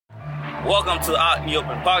Welcome to Out in the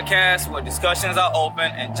Open podcast, where discussions are open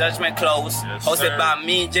and judgment closed. Yes, hosted sir. by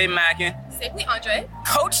me, Jay Mackin, Simply Andre,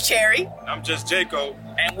 Coach Cherry, I'm just Jacob.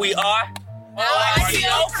 and we are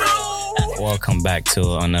OITO Crew. Welcome back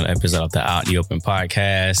to another episode of the Out in the Open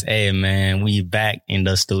podcast. Hey man, we back in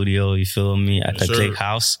the studio, you feel me, at the Sure. Click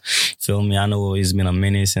House. Feel me, I know it's been a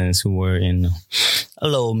minute since we were in a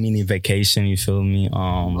little mini vacation, you feel me,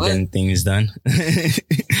 getting things done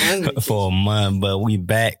for a month, but we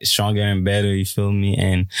back stronger and better, you feel me.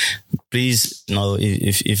 And please,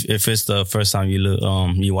 if it's the first time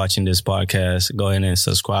you watching this podcast, go ahead and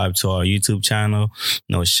subscribe to our YouTube channel.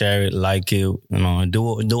 Share it, like it. Do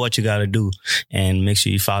what you gotta do, and make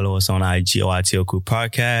sure you follow us on IG OITO Crew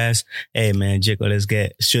Podcast. Hey man, Jacob, let's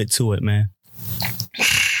get straight to it, man.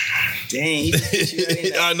 Dang.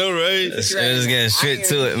 I know, right? Let's get straight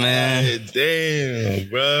to it, man. Hey, damn,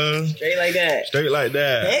 bro. Straight like that. Straight like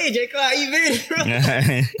that. Hey, Jacob, how you been, bro?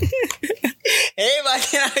 Hey, Mike,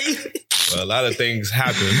 how you been? Well, a lot of things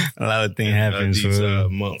happen. A lot of things happen these for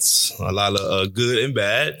months. A lot of good and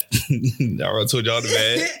bad. I already told y'all the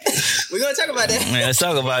bad. We're going to talk about that. man. Let's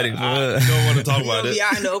talk about it. I don't want to talk We're about going to be it.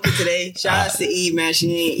 out in the open today. Shout out to Eve, man.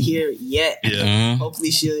 She ain't here yet. Yeah. Mhm.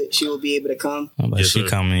 Hopefully she will be able to come. But Yes, she sir.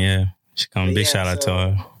 coming, yeah. She coming. Big Yeah, shout out so- to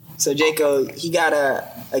her. So, Jacob, he got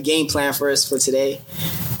a game plan for us for today.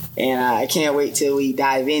 And I can't wait till we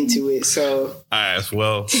dive into it. So, All right,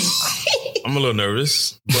 well, I'm a little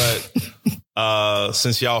nervous, but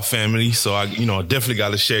since y'all family, so I definitely got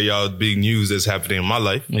to share y'all big news that's happening in my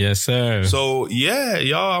life. Yes, sir. So yeah,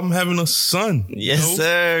 y'all, I'm having a son. Yes,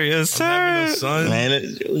 sir. Yes, sir. I'm having a son.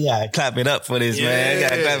 Man, we gotta clap it up for this, man. We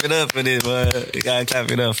gotta Yeah. clap it up for this, man. We gotta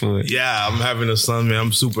clap it up for it. Yeah, I'm having a son, man.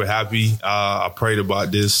 I'm super happy. I prayed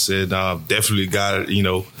about this, and definitely God,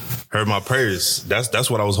 heard my prayers. That's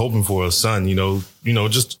what I was hoping for, a son.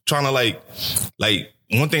 Just trying to like.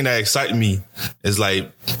 One thing that excited me is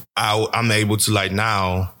like I'm able to like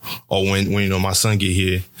now, or when my son get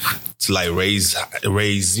here, to like raise a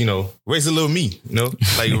little me,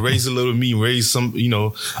 like raise a little me, raise some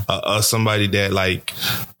somebody that like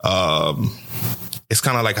it's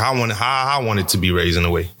kind of like how I want it to be raised in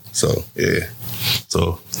a way. So yeah,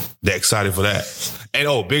 so they're excited for that.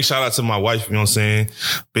 And big shout out to my wife, you know what I'm saying?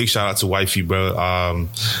 Big shout out to wifey, bro.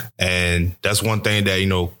 And that's one thing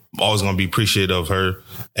that, always gonna be appreciative of her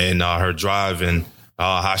and her drive and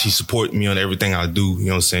how she support me on everything I do, you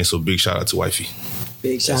know what I'm saying? So big shout out to wifey.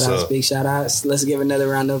 big shout outs, big shout outs. Let's give another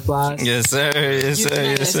round of applause. Yes, sir. Yes, You sir. in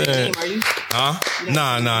that Yes, same sir. team, are you? Huh?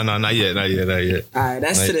 Nah, not yet. All right,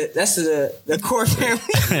 that's to the core family.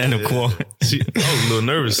 And the core. I was a little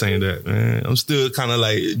nervous saying that, man. I'm still kind of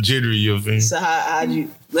like jittery, you know. So how'd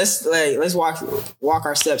you? Let's walk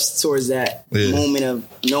our steps towards that moment of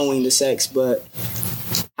knowing the sex. But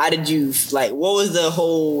how did you what was the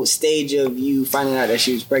whole stage of you finding out that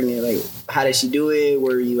she was pregnant? Like, how did she do it?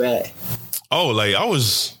 Where were you at? Oh, like I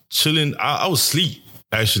was chilling. I was asleep,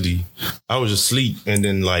 actually. I was just asleep. And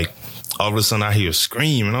then like all of a sudden I hear a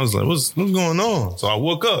scream and I was like, what's going on? So I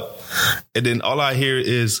woke up and then all I hear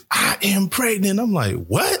is, I am pregnant. I'm like,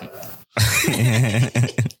 what?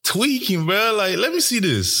 Tweaking, bro. Like, let me see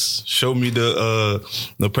this. Show me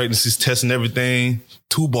the pregnancy test and everything.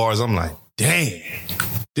 2 bars. I'm like, dang,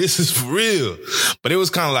 this is for real. But it was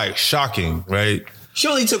kind of like shocking, right? She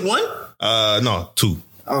only took one? No, 2.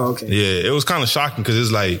 Oh, okay. Yeah, it was kind of shocking because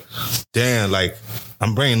it's like, damn, like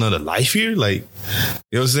I'm bringing another life here. Like, you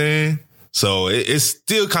know what I'm saying? So it's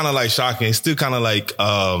still kind of like shocking. It's still kind of like,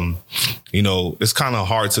 it's kind of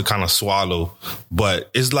hard to kind of swallow, but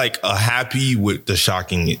it's like a happy with the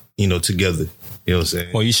shocking, together. You know what I'm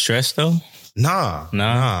saying? Were you stressed though? Nah.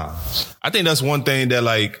 I think that's one thing that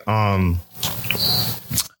like, I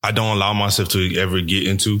don't allow myself to ever get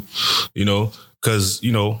into, cause,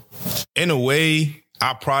 in a way,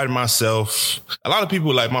 I pride myself. A lot of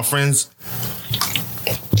people, like my friends,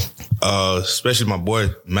 especially my boy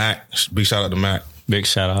Mac. Big shout out to Mac. Big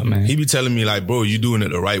shout out, man. He be telling me like, bro, you doing it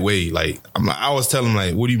the right way. Like, I always tell him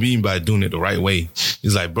like, what do you mean by doing it the right way?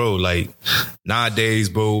 He's like, bro, like nowadays,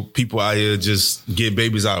 bro, people out here just get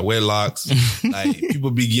babies out of wedlocks. Like people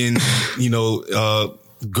be getting,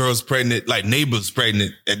 girls pregnant, like neighbors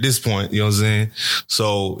pregnant at this point, you know what I'm saying?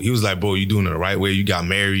 So he was like, bro, you doing it the right way. You got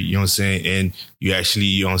married, you know what I'm saying? And you actually,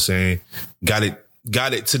 you know what I'm saying, got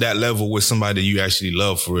it to that level with somebody you actually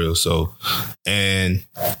love for real. So, and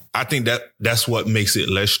I think that's what makes it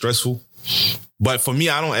less stressful. But for me,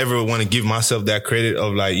 I don't ever want to give myself that credit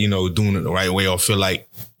of like, doing it the right way or feel like,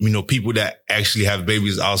 people that actually have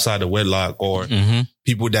babies outside the wedlock or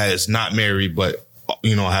people that is not married, but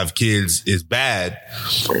have kids is bad.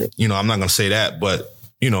 I'm not going to say that, but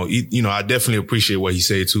I definitely appreciate what he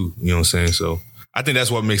said too. You know what I'm saying? So I think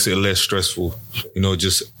that's what makes it less stressful,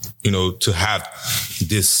 just, to have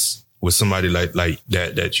this with somebody like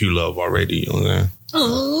that you love already. You know what I'm saying?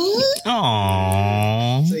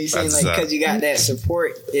 Aww. So you're saying like because you got that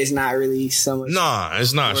support, it's not really so much. Nah,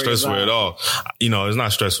 it's not stressful at all. It's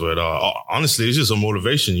not stressful at all. Honestly, it's just a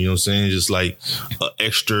motivation. You know what I'm saying? Just like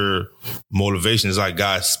extra motivation. It's like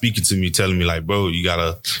God speaking to me, telling me like, bro, you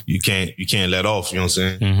can't let off. You know what I'm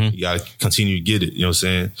saying? Mm-hmm. You gotta continue to get it. You know what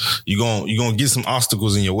I'm saying? You're gonna get some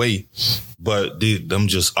obstacles in your way, but them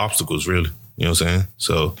just obstacles, really. You know what I'm saying?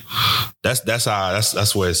 So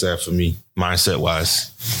that's where it's at for me, mindset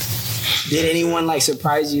wise. Did anyone like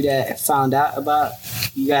surprise you that found out about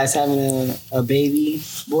you guys having a baby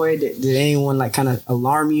boy? Did anyone like kind of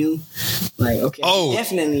alarm you? Like, okay,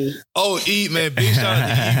 definitely. Oh, Eve, man. Big shout out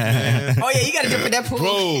to Eve, man. Oh, yeah, you got to jump in that pool.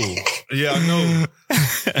 Bro, yeah, I know.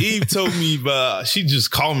 Eve told me, but she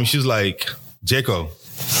just called me. She was like, Jacob,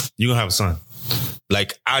 you're going to have a son.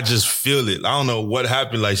 Like, I just feel it. I don't know what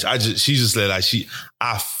happened. Like, she just said, like,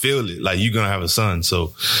 I feel it. Like, you're going to have a son.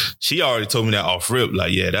 So she already told me that off rip.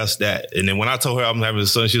 Like, yeah, that's that. And then when I told her I'm having a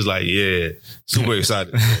son, she was like, yeah, super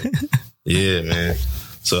excited. Yeah, man.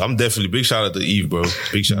 So I'm definitely big shout out to Eve, bro.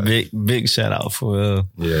 Big shout out. Big shout out for real.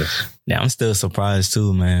 Yeah. Yeah, I'm still surprised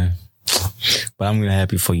too, man. But I'm really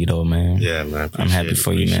happy for you though, man. Yeah, man. I'm happy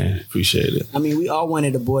for you, man. Appreciate it. I mean, we all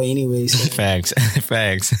wanted a boy anyways. So. Facts.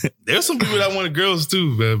 There's some people that wanted girls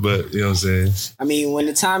too, man, but you know what I'm saying? I mean, when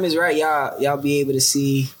the time is right, y'all be able to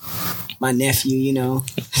see my nephew,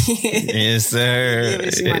 Yes, sir. Be able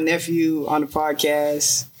to see my nephew on the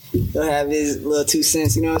podcast. He'll have his little 2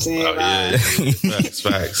 cents, you know what I'm saying? Oh, yeah.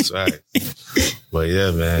 Facts. But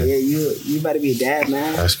yeah, man. Yeah, you about to be a dad,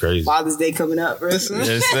 man. That's crazy. Father's Day coming up, real soon.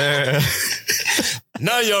 Yes, sir.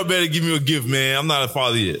 Now y'all better give me a gift, man. I'm not a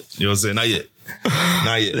father yet. You know what I'm saying? Not yet.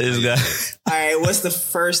 This guy. All right, what's the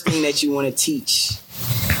first thing that you want to teach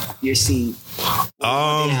your seed?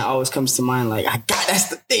 One thing that always comes to mind, like, that's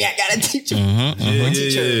the thing I gotta teach him.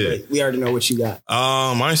 Yeah. But we already know what you got.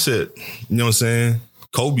 Mindset. You know what I'm saying?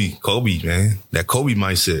 Kobe, man. That Kobe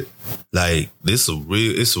mindset. Like, it's a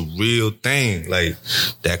real thing. Like,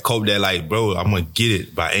 that Kobe, that like, bro, I'm gonna get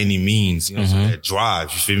it by any means. You know what I'm saying? That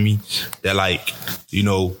drive, you feel me? That like,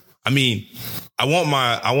 I mean, I want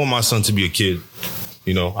my son to be a kid.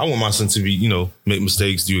 I want my son to be, make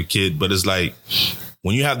mistakes, do a kid. But it's like,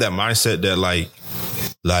 when you have that mindset that like,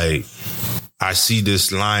 I see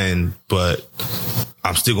this line, but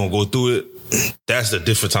I'm still gonna go through it. That's a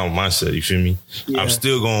different type of mindset. You feel me? Yeah. I'm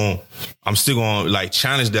still going like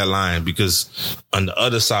challenge that line, because on the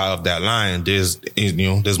other side of that line, there's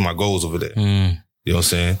my goals over there. You know what I'm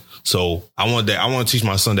saying? So I want to teach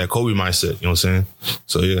my son that Kobe mindset. You know what I'm saying?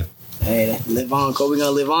 So yeah. Hey, live on. Kobe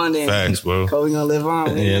gonna live on then. Facts, bro. Kobe gonna live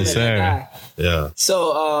on. Yes, sir. Yeah.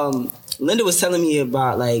 So Linda was telling me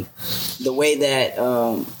about like the way that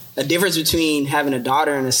a difference between having a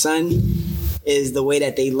daughter and a son is the way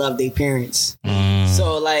that they love their parents.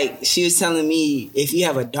 So like she was telling me, if you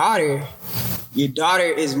have a daughter, your daughter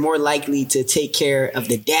is more likely to take care of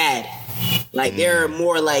the dad. Like they're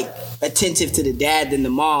more like attentive to the dad than the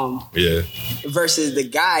mom. Yeah. Versus the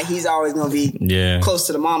guy, he's always gonna be close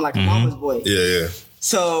to the mom, like a mama's boy. Yeah.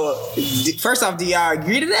 So first off, do y'all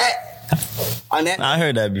agree to that? On that? I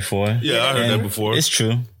heard that before. Yeah, I heard that before. It's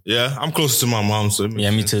true. Yeah, I'm closer to my mom, so yeah,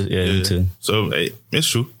 me too. Yeah, me too. So hey, it's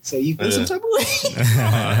true. So you feel some type of way?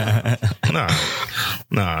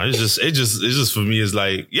 Nah. It's just for me. It's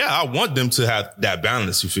like, yeah, I want them to have that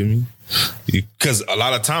balance. You feel me? Because a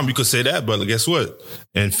lot of time you could say that, but guess what?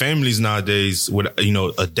 In families nowadays, with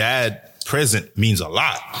a dad present means a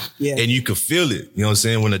lot. Yeah. And you can feel it. You know what I'm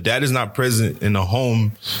saying? When a dad is not present in the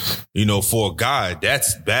home, for a guy,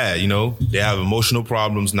 that's bad. They have emotional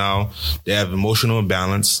problems now. They have emotional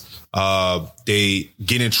imbalance. They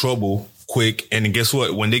get in trouble quick. And then guess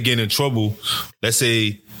what? When they get in trouble, let's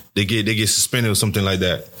say they get suspended or something like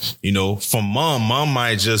that, from mom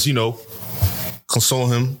might just, console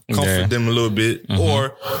him, comfort them a little bit.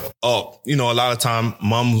 Or, a lot of time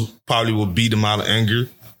mom probably will beat him out of anger.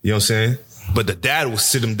 You know what I'm saying? But the dad will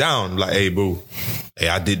sit him down like, hey, bro,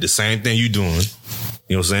 I did the same thing you doing.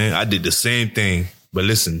 You know what I'm saying? I did the same thing. But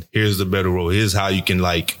listen, here's the better road. Here's how you can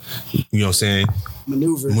like, you know what I'm saying?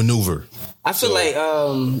 Maneuver. I feel like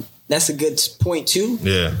that's a good point too.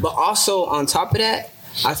 Yeah. But also on top of that,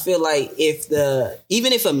 I feel like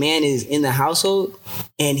even if a man is in the household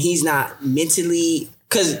and he's not mentally,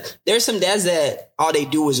 because there's some dads that all they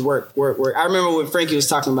do is work. I remember when Frankie was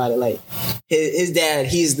talking about it, like his dad,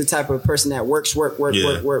 he's the type of person that works, work. And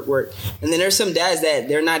then there's some dads that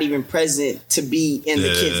they're not even present to be in the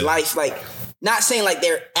kid's life. Like not saying like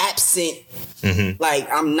they're absent, like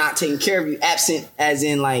I'm not taking care of you. Absent as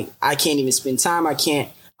in like I can't even spend time. I'm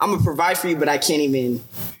gonna provide for you, but I can't even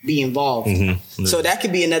be involved. So that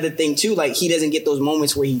could be another thing too. Like he doesn't get those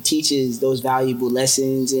moments where he teaches those valuable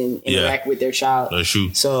lessons and interact with their child. That's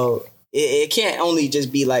true. So it can't only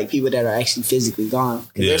just be like people that are actually physically gone.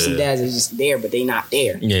 Because there's some dads that are just there, but they not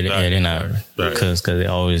there. Yeah, they're not. Because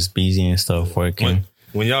they're always busy and stuff working.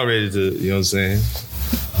 When y'all ready to, you know what I'm saying?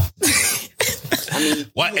 I mean,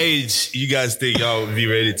 what age you guys think y'all would be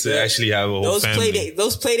ready to actually have a whole family?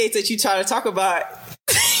 Those play dates that you try to talk about,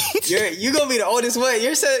 you're gonna be the oldest one.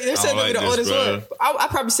 You're gonna be the oldest one. I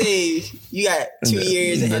probably say you got 2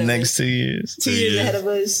 years ahead of us. The next 2 years. 2 years ahead of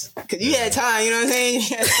us. Because you had time, you know what I'm saying?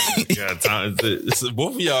 You got time.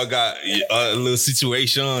 Both of y'all got a little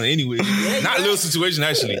situation anyway. Not a little situation,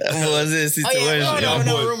 actually. What was it? Situation?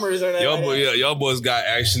 No rumors or that. Y'all boys got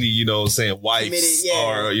actually, you know, saying wives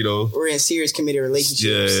or, you know. We're in serious committed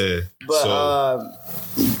relationships. Yeah. But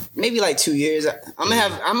maybe like 2 years. I'm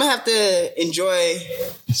gonna have to enjoy.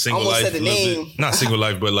 Single almost life, said the name. Not single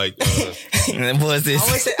life, but like. What was this?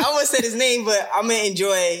 I almost said his name, but I'm gonna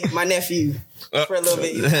enjoy my nephew for a little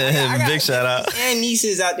bit. I got big shout out. And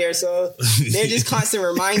nieces out there, so they're just constant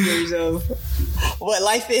reminders of what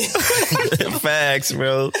life is. Facts,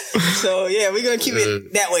 bro. So yeah, we're gonna keep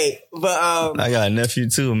it that way. But I got a nephew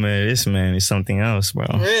too, man. This man is something else, bro.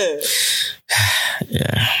 Really?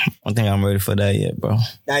 Yeah, I don't think I'm ready for that yet, bro.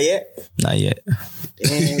 Not yet.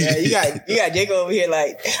 Damn, man, you got Jacob over here.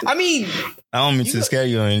 Like, I mean, I don't mean to scare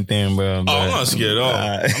you or anything, bro. I'm not scared at all.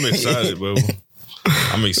 I'm excited, bro.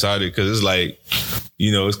 I'm excited because it's like,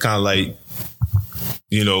 you know, it's kind of like,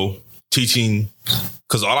 you know, teaching.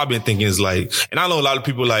 Because all I've been thinking is like, and I know a lot of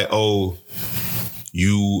people like, oh,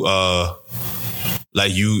 you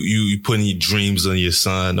putting your dreams on your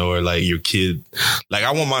son or like your kid. Like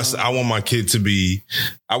I want my kid to be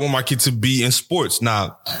in sports.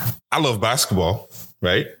 Now, I love basketball,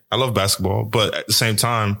 right? I love basketball, but at the same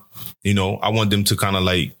time, you know, I want them to kind of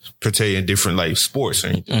like partake in different like sports or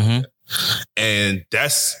anything. And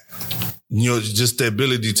that's, you know, just the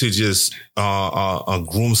ability to just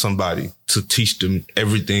groom somebody, to teach them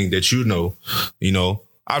everything that you know,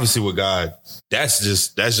 obviously with God, that's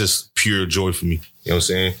just pure joy for me. You know what I'm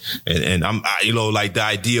saying? And I'm, you know, like the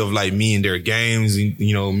idea of like me and their games,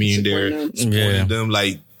 you know, me and their supporting them,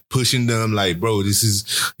 like pushing them, like, bro, this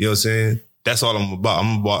is, you know what I'm saying? That's all I'm about.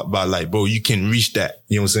 I'm about like, bro, you can reach that.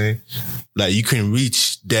 You know what I'm saying? Like you can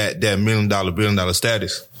reach that $1 million, billion dollar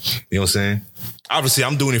status. You know what I'm saying? Obviously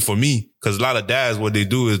I'm doing it for me because a lot of dads, what they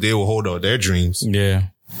do is they will hold out their dreams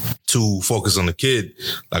to focus on the kid.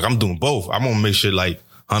 Like I'm doing both. I'm going to make sure like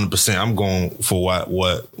 100% I'm going for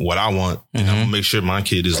what I want. And I'm going to make sure my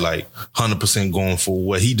kid is like 100% going for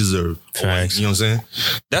what he deserves. You know what I'm saying?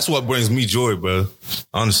 That's what brings me joy, bro.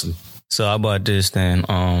 Honestly. So how about this then?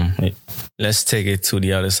 Let's take it to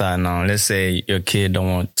the other side now. Let's say your kid don't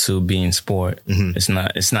want to be in sport. It's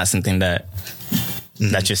not something that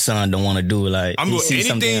your son don't want to do. Like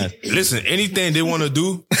anything they want to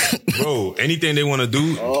do, bro. Anything they want to do,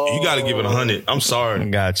 you got to give it 100. I'm sorry.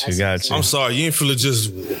 Got you. I'm sorry. You ain't feel to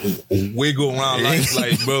just wiggle around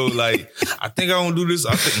like, bro. Like I think I want to do this.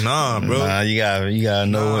 I think nah, bro. Nah, you gotta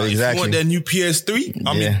know exactly. You want that new PS3?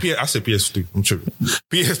 I said PS3. I'm tripping.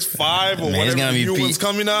 PS5 or whatever new one's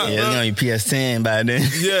coming out. Yeah, it's gonna be PS10 by then.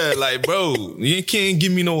 Yeah, like bro, you can't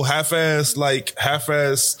give me no half-ass,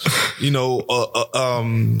 you know,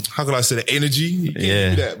 how could I say the energy? You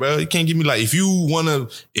can't do that, bro. You can't give me like, if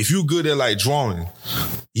you good at like drawing,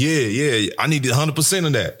 I need 100%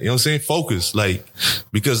 of that. You know what I'm saying? Focus. Like,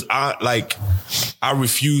 because I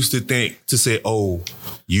refuse to say, oh,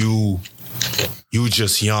 you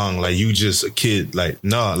just young, like you just a kid. Like,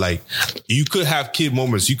 no, like you could have kid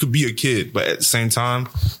moments. You could be a kid, but at the same time,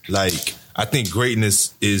 like, I think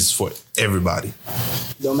greatness is for everybody.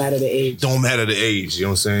 Don't matter the age. You know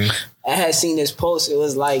what I'm saying? I had seen this post. It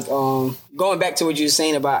was like, going back to what you were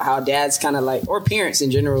saying about how dads kind of like, or parents in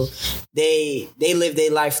general, they live their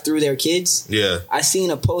life through their kids. Yeah. I seen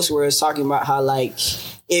a post where it's talking about how like,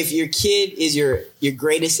 if your kid is your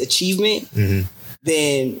greatest achievement,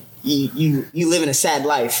 then you live in a sad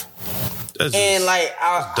life. That's and like,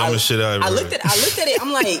 dumbest shit I ever heard. I looked at it.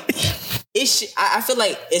 I'm like, I feel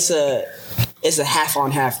like it's a half on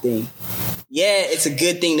half thing. Yeah, it's a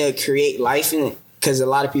good thing to create life in it, because a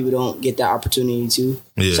lot of people don't get that opportunity to.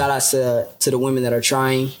 Yeah. Shout out to the women that are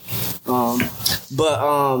trying.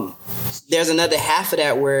 But there's another half of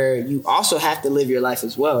that where you also have to live your life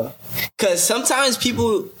as well. Because sometimes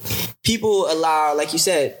people people allow, like you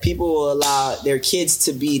said, people will allow their kids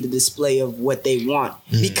to be the display of what they want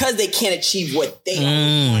because they can't achieve what they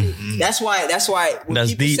want. That's why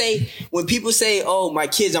when people say, "Oh, my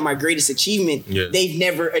kids are my greatest achievement," they've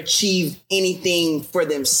never achieved anything for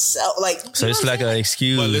themselves. Like, so it's like an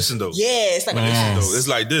excuse. But listen though, it's like it's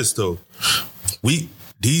like this though.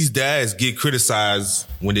 These dads get criticized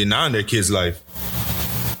when they're not in their kids' life.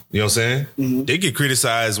 You know what I'm saying? They get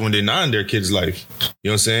criticized when they're not in their kids' life. You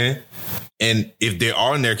know what I'm saying? And if they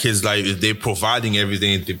are in their kids' life, if they're providing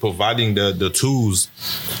everything, if they're providing the tools,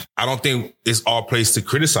 I don't think it's our place to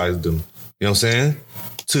criticize them. You know what I'm saying?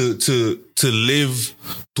 To live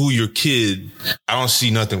through your kid, I don't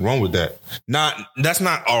see nothing wrong with that. That's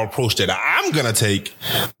not our approach that I'm gonna take.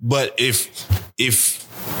 But if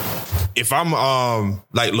I'm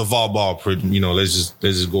like LeVar Ball, you know, let's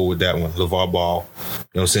just go with that one. LeVar Ball.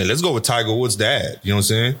 You know what I'm saying? Let's go with Tiger Woods' dad. You know what I'm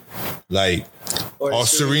saying? Like, or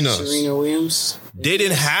Serena Williams. They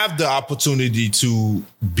didn't have the opportunity to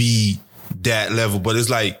be that level, but it's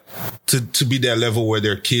like to be that level where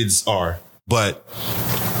their kids are. But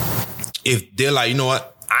if they're like, you know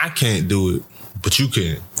what, I can't do it, but you can.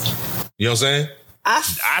 You know what I'm saying?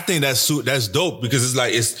 I think that's dope because it's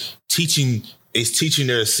like it's teaching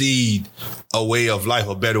their seed a way of life,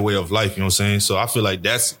 a better way of life. You know what I'm saying? So I feel like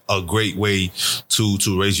that's a great way to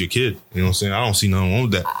raise your kid. You know what I'm saying? I don't see nothing wrong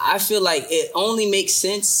with that. I feel like it only makes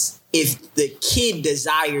sense if the kid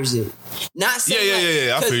desires it. Not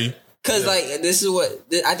saying I feel you. Because like this is what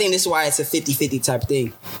I think. This is why it's a 50-50 type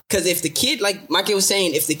thing. Because if the kid, like Michael was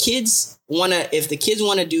saying, if the kids want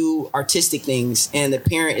to do artistic things and the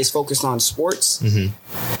parent is focused on sports,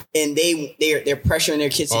 and they're pressuring their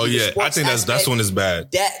kids. To do the sports I think that's when it's bad.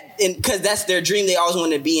 Because that's their dream. They always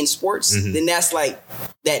want to be in sports. Then that's like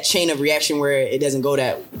that chain of reaction where it doesn't go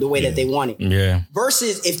the way that they want it. Yeah.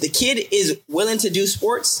 Versus if the kid is willing to do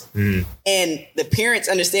sports and the parents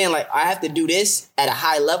understand, like, I have to do this at a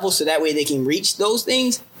high level so that way they can reach those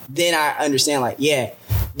things, then I understand, like, yeah,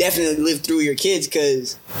 definitely live through your kids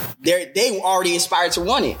because they already inspired to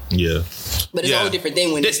want it. Yeah. But it's a whole different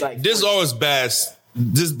thing when it's like... There's always bad...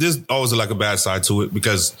 There's always like a bad side to it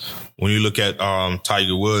because when you look at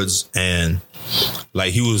Tiger Woods and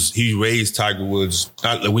like he raised Tiger Woods,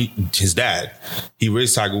 his dad, he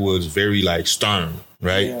raised Tiger Woods very like stern,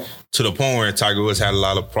 right? Yeah. To the point where Tiger Woods had a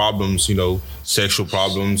lot of problems, you know, sexual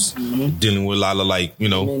problems, dealing with a lot of like, you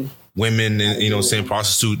know, women and, you know, saying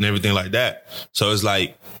prostitute and everything like that. So it's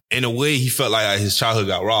like, in a way, he felt like his childhood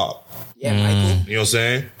got robbed. Yeah, Michael. You know what I'm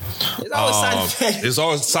saying? It's always side effect. It's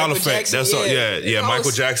always side effect. That's all. Yeah.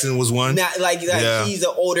 Michael Jackson was one. Not like he's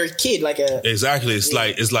an older kid, like a exactly. It's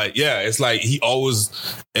like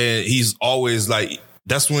he's always like.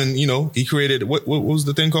 That's when, you know, he created what was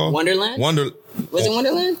the thing called? Wonderland. Was it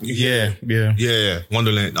Wonderland? Yeah.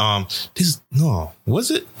 Wonderland. Was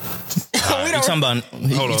it? You talking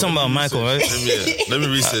about Michael, right? Let me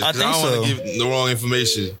research. I don't want to give the wrong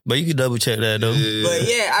information. But you can double check that though. Yeah. But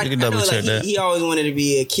yeah, you can double check that. He always wanted to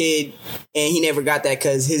be a kid, and he never got that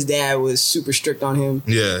because his dad was super strict on him.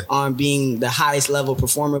 Yeah. On being the highest level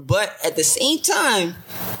performer, but at the same time,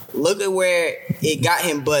 look at where it got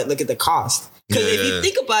him. But look at the cost. Because if you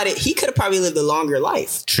think about it, he could have probably lived a longer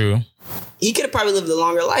life. True. He could have probably lived a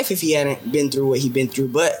longer life if he hadn't been through what he'd been through.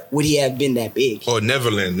 But would he have been that big? Or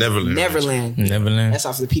Neverland. That's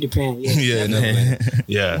off the Peter Pan. Yeah, Neverland.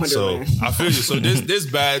 Yeah. So I feel you. So there's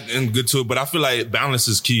bad and good to it, but I feel like balance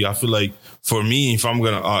is key. I feel like for me, if I'm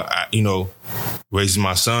gonna, raise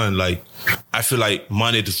my son, like I feel like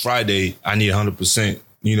Monday to Friday, I need 100%,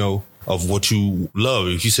 of what you love.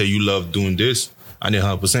 If you say you love doing this, I need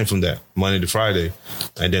 100% from that Monday to Friday,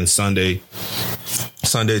 and then Saturday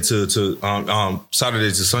to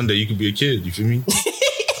Sunday, you could be a kid. You feel me?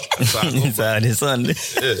 Saturday, Sunday.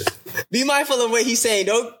 Yeah. Be mindful of what he's saying.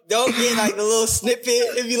 Don't get like the little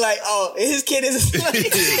snippet and be like, oh, his kid is a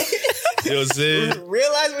slave. You know what I'm saying?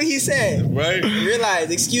 Realize what he said. Right?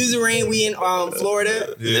 Realize. Excuse the rain. We in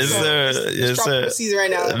Florida. Yes, sir. Yes, sir. Season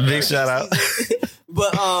right now. Big shout out.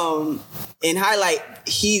 But in highlight,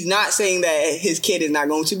 he's not saying that his kid is not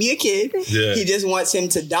going to be a kid. Yeah. He just wants him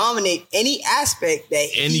to dominate any aspect that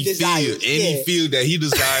he desires. Any field that he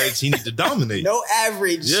desires, he needs to dominate. No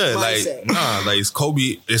average mindset. Like it's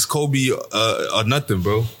Kobe or nothing,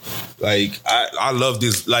 bro. Like I love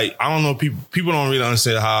this. Like I don't know, people don't really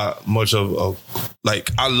understand how much of like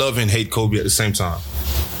I love and hate Kobe at the same time.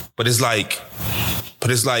 But it's like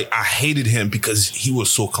I hated him because he was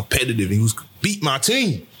so competitive and he was beat my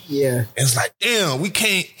team. Yeah. And it's like, damn, we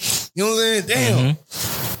can't, you know what I'm saying? Damn.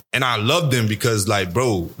 And I love them because, like,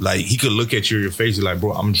 bro, like, he could look at you in your face and like,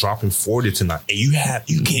 bro, I'm dropping 40 tonight. And you can't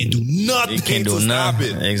do nothing to stop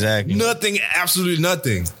it. Exactly. Nothing, absolutely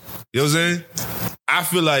nothing. You know what I'm saying? I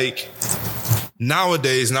feel like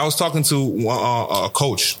nowadays, and I was talking to a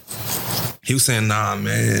coach. He was saying, nah,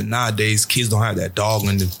 man, nowadays kids don't have that dog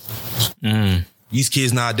in them. These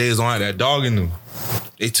kids nowadays don't have that dog in them.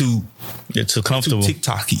 They're too comfortable. Too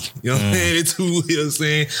TikTok-y. You know what I'm saying? They're too, you know what I'm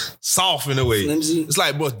saying, soft in a way. Flimsy. It's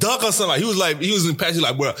like, bro, dunk on somebody. He was in passion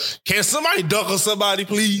like, bro, can somebody dunk on somebody,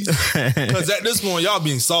 please? Because at this point, y'all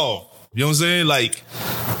being soft. You know what I'm saying? Like,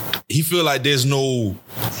 he feel like there's no,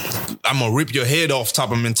 I'm going to rip your head off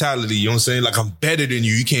type of mentality. You know what I'm saying? Like, I'm better than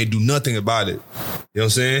you. You can't do nothing about it. You know what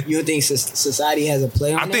I'm saying? You don't think society has a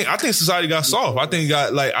play on that? I think society got soft. I think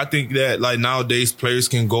that nowadays players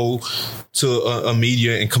can go to a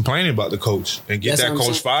media and complain about the coach and get that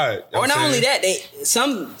coach fired. Or not only that,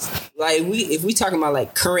 if we talking about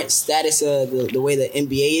like current status of the way the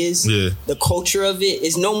NBA is, the culture of it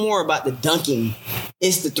is no more about the dunking.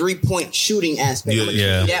 It's the 3-point shooting aspect.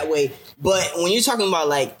 That way. But when you're talking about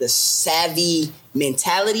like the savvy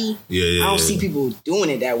mentality, I don't see people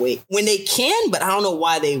doing it that way. When they can, but I don't know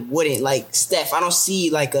why they wouldn't. Like Steph, I don't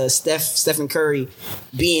see like a Stephen Curry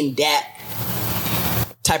being that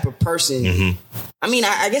type of person. Mm-hmm. I mean,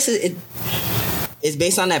 I guess it's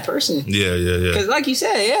based on that person. Yeah. Because like you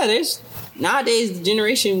said, there's nowadays the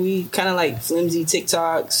generation, we kind of like flimsy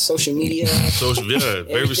TikTok, social media.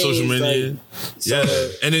 Very social media. Like,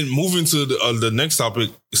 and then moving to the next topic,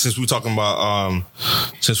 since we're talking about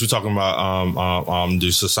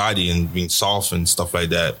the society and being soft and stuff like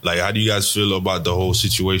that. Like, how do you guys feel about the whole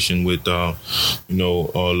situation with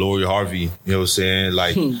Lori Harvey? You know what I'm saying?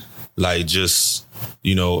 Like just,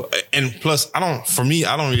 you know, and plus I don't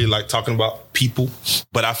really like talking about people,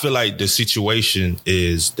 but I feel like the situation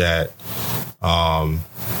is that, you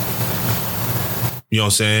know what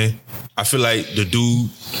I'm saying? I feel like the dude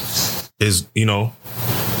is, you know,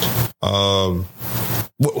 I'll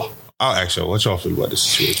ask y'all, what y'all feel about this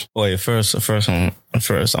situation? Wait, first,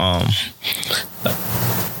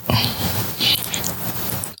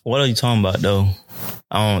 what are you talking about though?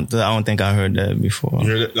 I don't think I heard that before.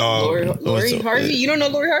 Lori Harvey? You don't know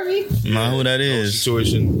Lori Harvey? No, who that is?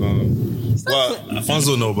 Situation. Well,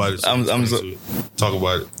 Alfonso know about it. I'm talk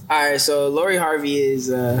about it. All right, so Lori Harvey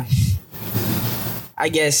is, I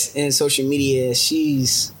guess, in social media,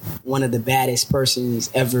 she's one of the baddest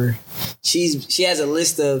persons ever. She has a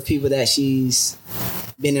list of people that she's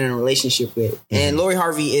been in a relationship with, and Lori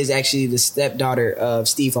Harvey is actually the stepdaughter of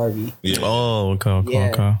Steve Harvey. Yeah. Oh,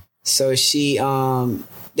 okay. So she,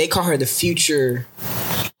 they call her the future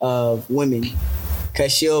of women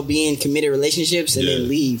because she'll be in committed relationships and then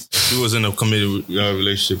leave. She was in a committed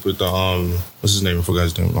relationship with the, what's his name? I forgot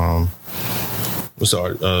his name. What's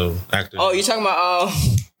the actor? Oh, you're talking about,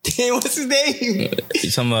 damn, what's his name?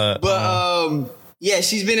 You're talking about, but, yeah,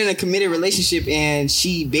 she's been in a committed relationship and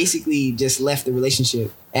she basically just left the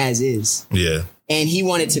relationship as is. Yeah. And he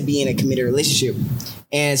wanted to be in a committed relationship.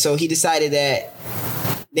 And so they decided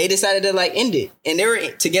to like end it. And they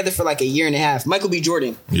were together for like a year and a half. Michael B.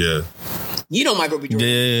 Jordan. Yeah. You know Michael B. Jordan.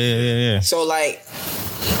 Yeah. So like.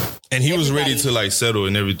 And he was ready to like settle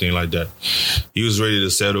and everything like that. He was ready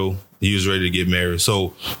to settle. He was ready to get married.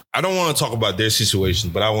 So I don't want to talk about their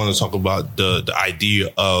situation, but I want to talk about the idea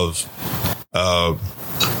of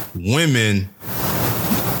women,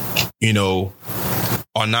 you know,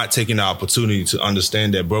 are not taking the opportunity to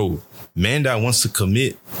understand that, bro, man that wants to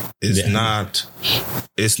commit is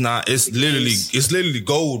it's literally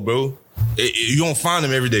gold, bro. You don't find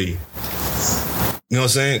them every day. You know what I'm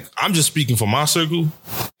saying? I'm just speaking for my circle.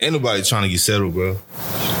 Ain't nobody trying to get settled, bro.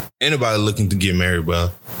 Ain't nobody looking to get married, bro.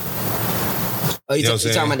 Oh, you're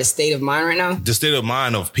talking about the state of mind right now? The state of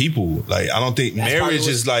mind of people. Like, I don't think marriage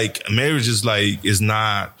is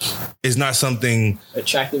not something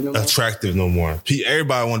attractive no more.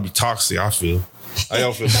 Everybody want to be toxic, I feel. How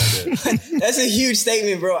y'all feel about that? That's a huge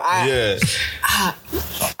statement, bro. I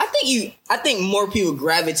think more people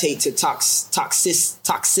gravitate to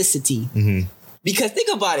toxicity. Mm-hmm. Because think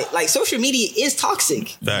about it, like social media is toxic.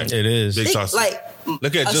 Fact. It is. Big toxic. Like,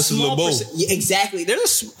 look at Justice LeBeau. Exactly.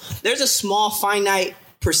 There's a small finite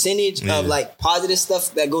percentage of like positive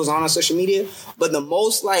stuff that goes on social media, but the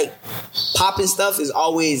most like popping stuff is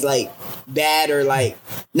always like bad or like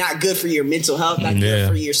not good for your mental health, not good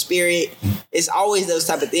for your spirit. It's always those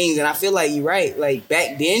type of things, and I feel like you're right. Like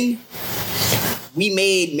back then, we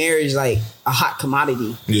made marriage like a hot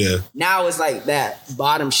commodity. Yeah. Now it's like that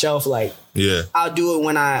bottom shelf. Like, I'll do it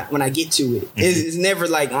when I get to it. Mm-hmm. It's never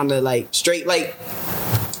like on the like straight. Like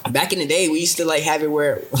back in the day, we used to like have it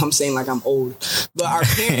where I'm saying like I'm old, but our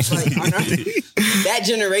parents, like that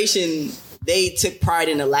generation, they took pride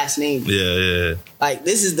in the last name. Yeah. Like,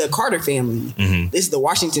 this is the Carter family. Mm-hmm. This is the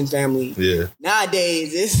Washington family. Yeah.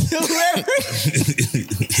 Nowadays, it's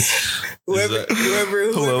whoever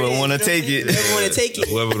want to take it. Whoever want to take it.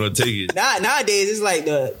 Whoever want to take it. Nowadays, it's like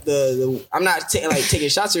the I'm not taking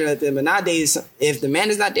shots or nothing, but nowadays, if the man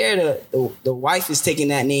is not there, the wife is taking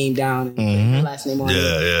that name down and putting her last name on it.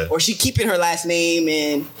 Yeah. Or she keeping her last name.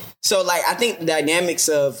 And so, like, I think the dynamics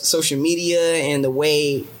of social media and the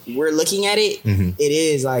way we're looking at it, it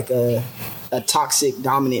is like a toxic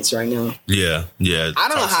dominance right now. Yeah. I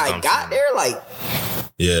don't know how it got there. Like,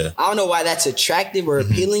 I don't know why that's attractive or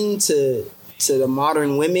appealing to the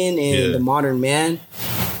modern women and the modern man.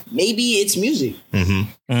 Maybe it's music.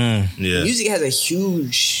 Music has a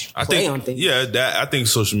huge play on things. Yeah, I think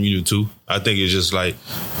social media too. I think it's just like,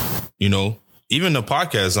 you know, even the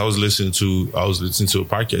podcast I was listening to a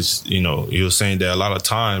podcast, you know, he was saying that a lot of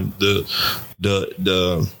time the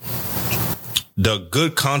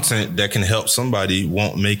good content that can help somebody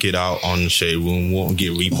won't make it out on the Shade Room, won't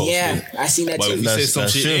get reposted. Yeah, I seen that but too. If you say some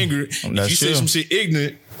shit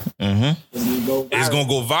ignorant, it's gonna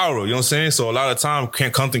go viral. You know what I'm saying? So a lot of time,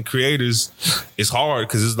 content creators, it's hard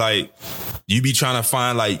because it's like you be trying to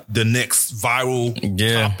find like the next viral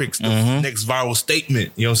topics, the next viral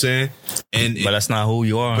statement. You know what I'm saying? But that's not who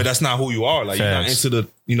you are. But that's not who you are. Like, you're not into the,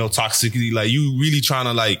 you know, toxicity. Like, you really trying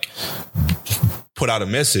to like put out a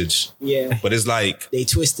message. Yeah. But it's like they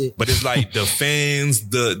twist it. But it's like the fans,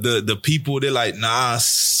 the people, they're like, nah,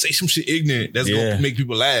 say some shit ignorant. That's gonna make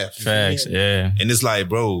people laugh. Facts. Yeah. And it's like,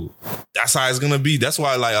 bro, that's how it's gonna be. That's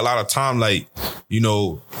why, like, a lot of time, like, you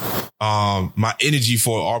know, my energy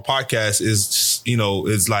for our podcast is, you know,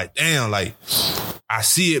 it's like, damn, like, I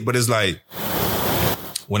see it, but it's like,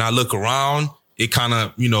 when I look around, it kind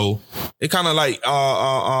of, you know, like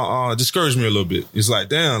discouraged me a little bit. It's like,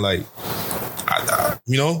 damn, like,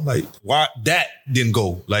 you know, like, why that didn't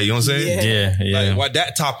go? Like, you know what I'm saying? Yeah. Like, why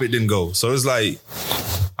that topic didn't go? So it's like,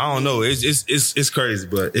 I don't know. It's crazy,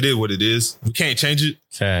 but it is what it is. We can't change it.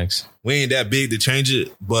 Facts. We ain't that big to change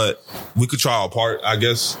it, but we could try our part, I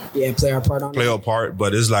guess. Yeah, play our part on it. Play our part,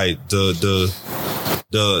 but it's like the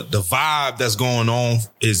vibe that's going on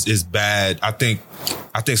is bad. I think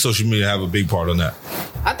social media have a big part on that.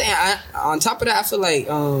 I think on top of that, I feel like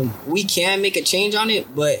we can make a change on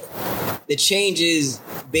it, but the change is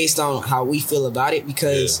based on how we feel about it,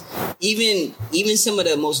 because even some of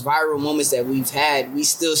the most viral moments that we've had, we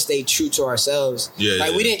still stay true to ourselves.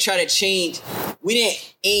 We didn't try to change. We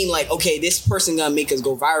didn't aim like, okay, this person gonna make us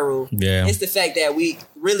go viral. Yeah. It's the fact that we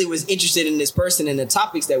really was interested in this person and the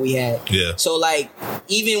topics that we had. Yeah. So like,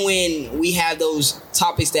 even when we have those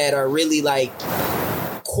topics that are really like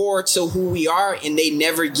core to who we are and they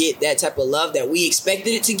never get that type of love that we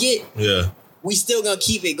expected it to get. Yeah. We still gonna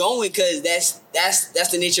keep it going because that's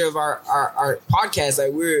the nature of our podcast.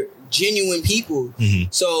 Like, we're genuine people.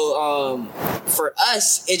 So for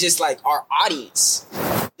us, it's just like our audience.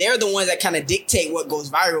 They're the ones that kind of dictate what goes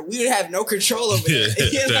viral. We would have no control over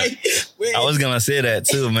it. Like, I was gonna say that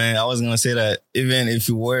too, man. I was gonna say that even if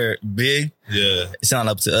you were big, it's not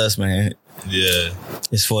up to us, man. Yeah,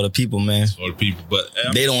 it's for the people, man. It's for the people, but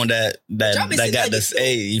they don't want that got the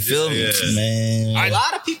say. You feel me, man? A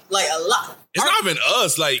lot of people, like a lot. It's not even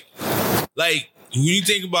us. Like when you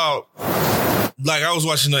think about, like, I was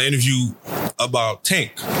watching an interview about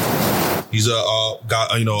Tank. He's a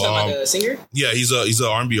guy, you know, like a singer. Yeah, he's a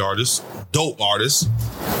R&B artist, dope artist.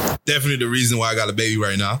 Definitely the reason why I got a baby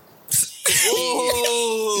right now.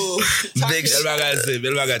 Whoa! Big shout out, guys.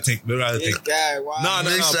 Everybody got Tank. This guy, wow. No,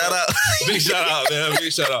 big shout out. Big shout out, man.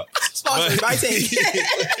 Big shout out. Sponsored by Tank.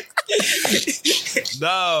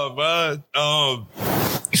 No, bro.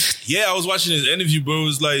 Yeah, I was watching his interview, bro. It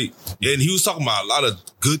was like, and he was talking about a lot of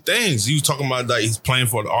good things. He was talking about, like, he's playing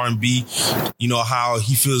for the R&B, you know, how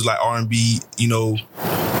he feels like R&B, you know,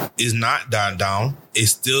 is not dying down.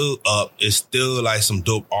 It's still up. It's still like some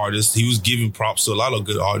dope artists. He was giving props to a lot of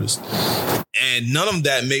good artists. And none of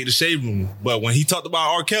that made the Shade Room. But when he talked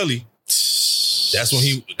about R. Kelly, that's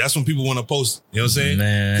when people want to post, you know what I'm saying?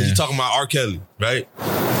 Because he's talking about R. Kelly, right?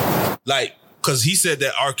 Like, because he said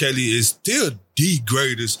that R. Kelly is still the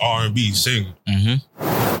greatest R&B singer.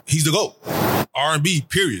 He's the GOAT. R&B,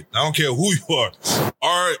 period. I don't care who you are.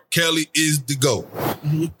 R. Kelly is the GOAT.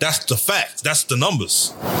 That's the facts. That's the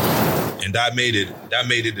numbers. And that made it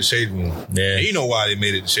the Shade Room. Yeah. And you know why they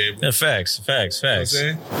made it the Shade Room. Yeah, facts. You know what I'm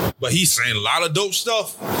saying? But he's saying a lot of dope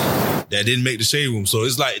stuff that didn't make the Shade Room. So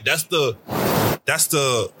it's like, that's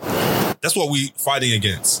what we fighting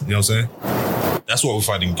against. You know what I'm saying? That's what we're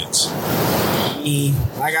fighting against.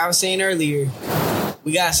 Like I was saying earlier,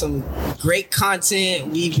 we got some great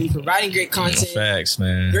content. We've been providing great content. Facts,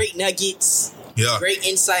 man. Great nuggets. Yeah. Great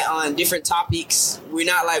insight on different topics. We're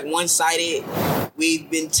not like one-sided. We've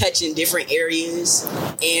been touching different areas,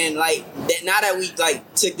 and like that. Now that we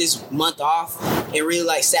like took this month off and really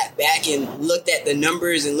like sat back and looked at the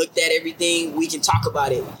numbers and looked at everything, we can talk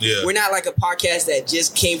about it. Yeah. We're not like a podcast that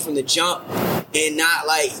just came from the jump and not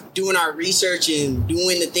like doing our research and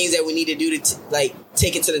doing the things that we need to do to like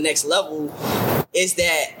take it to the next level. Is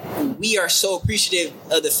that we are so appreciative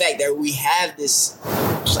of the fact that we have this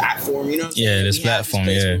platform, you know what I'm saying? Yeah, this we have platform,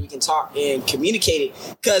 place yeah. where we can talk and communicate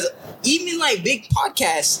it. Because even like big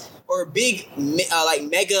podcasts or big like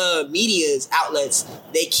mega media's outlets,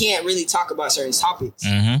 they can't really talk about certain topics.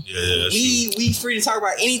 Mm-hmm. Yeah, We free to talk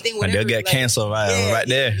about anything. And Whenever, they'll get like, canceled right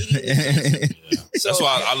there. So, that's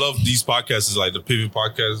why I love these podcasts, like the Pivot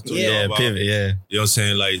podcast. Too, Yeah, Pivot, yeah. You know what I'm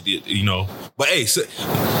saying? Like, you know. But hey, so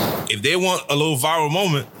if they want a little viral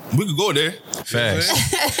moment, we could go there.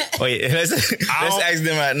 Facts. Wait, let's ask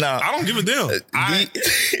them right now. I don't give a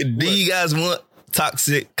damn. Do you guys want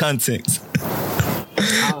toxic content?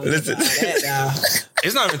 Listen.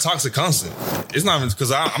 It's not even toxic content. It's not even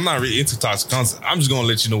because I'm not really into toxic content. I'm just gonna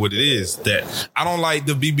let you know what it is. That I don't like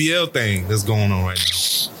the BBL thing that's going on right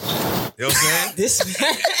now. You know what I'm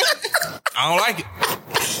saying? I don't like it.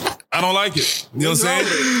 I don't like it. You know what I'm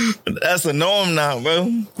saying? That's the norm now,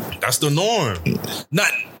 bro. That's the norm.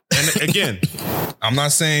 And again, I'm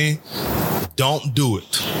not saying don't do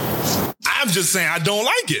it. I'm just saying I don't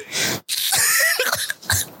like it.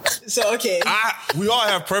 So okay. We all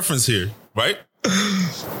have preference here, right?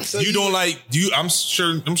 So you don't like I'm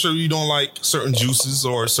sure you don't like certain juices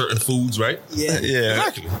or certain foods, right? Yeah.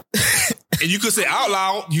 Exactly. And you could say out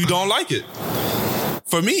loud you don't like it.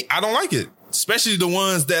 For me, I don't like it. Especially the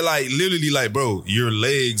ones that like literally like, bro, your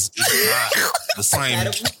legs is not the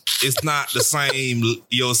same. It's not the same,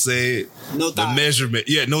 you know, say No thighs. the measurement.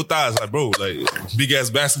 Yeah, no thighs. Like, bro, like big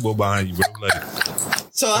ass basketball behind you, bro. Like,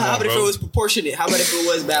 so how about if it was proportionate? How about if it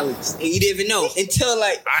was balanced and you didn't even know until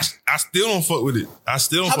like I still don't fuck with it. I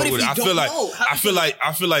still don't fuck with it.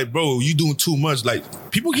 I feel like, bro, you doing too much. Like,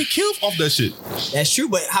 people get killed off that shit. That's true,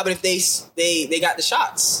 but how about if they got the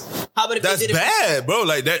shots? How about if that's they did bad, bro?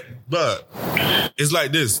 Like that, but it's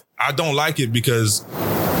like this. I don't like it because,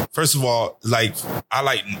 first of all, like I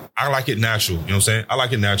like it natural. You know what I'm saying? I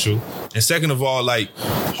like it natural. And second of all, like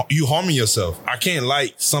you harming yourself. I can't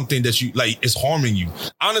like something that you like is harming you.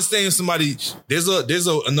 I understand somebody. There's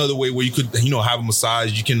another way where you could, you know, have a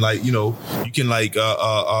massage. You can like, you know, you can like do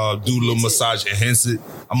a little massage, enhance it.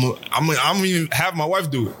 I'm even have my wife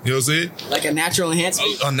do it. You know what I'm saying? like a natural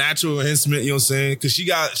enhancement. A natural enhancement. You know what I'm saying? Because she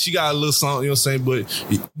got a little something. You know what I'm saying?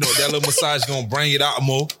 But you know that little massage gonna bring it out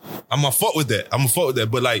more. I'm gonna fuck with that.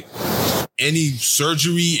 But like any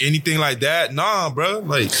surgery, anything like that, nah, bro.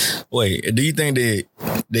 Like, wait, do you think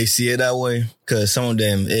they see it that way? Because some of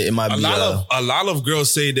them, it might be a lot of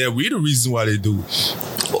girls say that we the reason why they do it.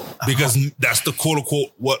 Because that's the quote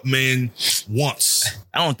unquote what man wants.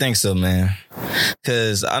 I don't think so, man.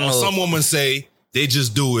 Because I know some women say they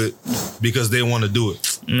just do it because they want to do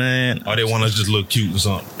it. Man, or they want to just look cute or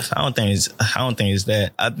something. I don't think it's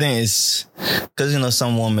that. I think it's because, you know,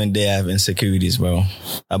 some women, they have insecurities, bro,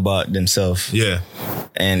 about themselves. Yeah.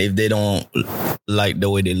 And if they don't like the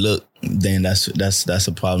way they look, then that's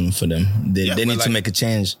a problem for them. They need to make a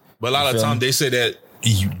change. But a lot of times they say that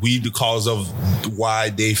we the cause of why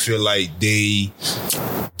they feel like they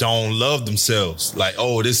don't love themselves. Like,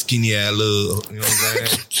 oh, this skinny ass little, you know what I'm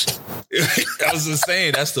saying? I was just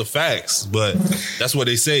saying that's the facts, but that's what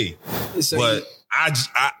they say. So but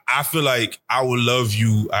I feel like I would love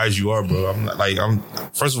you as you are, bro. I'm not like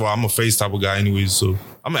first of all, I'm a face type of guy anyway, so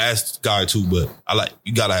I'm an ass guy too, but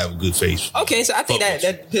you gotta have a good face. Okay, so I think that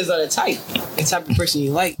depends on the type of person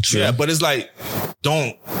you like. Yeah, but it's like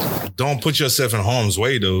don't put yourself in harm's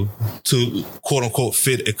way though to quote unquote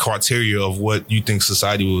fit a criteria of what you think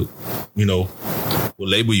society would, you know, will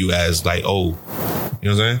label you as. Like, oh, you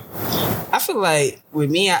know what I'm saying? I feel like with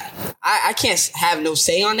me, I can't have no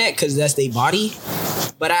say on that because that's their body.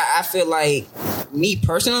 But I feel like me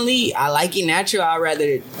personally, I like it natural. I'd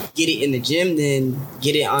rather get it in the gym than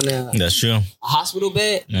get it on that's true. A hospital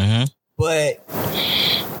bed. Mm-hmm. But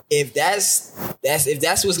if that's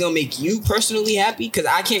what's gonna make you personally happy, because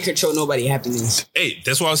I can't control nobody's happiness. Hey,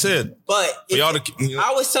 that's what I said. But I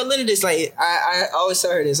always tell Linda this, like I always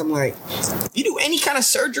tell her this. I'm like, if you do any kind of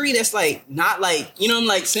surgery that's like not like, you know, I'm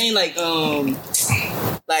like saying like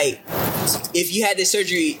if you had this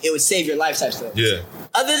surgery, it would save your life type stuff. Yeah.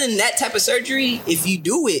 Other than that type of surgery, if you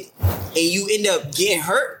do it and you end up getting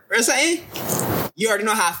hurt or something, you already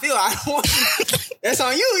know how I feel. I don't want that's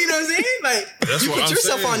on you, you know what I'm saying? Like, That's you what put I'm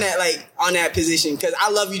yourself saying. on that, like, on that position, because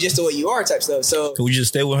I love you just the way you are type stuff. So, Could we just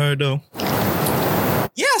stay with her though?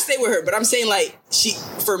 yeah, I stay with her, but I'm saying, like,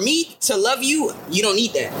 for me to love you, you don't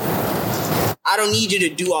need that. I don't need you to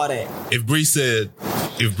do all that. If Bree said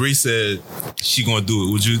she gonna do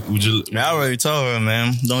it, would you? Man, I already told her,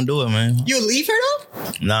 man. Don't do it, man. You leave her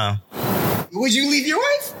though? Nah, Would you leave your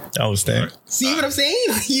wife? I was staying. See what I'm saying?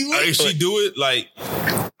 You would? If she do it, like,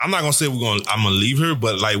 I'm not gonna say I'm gonna leave her,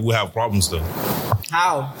 but like we'll have problems though.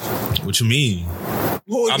 How? What you mean?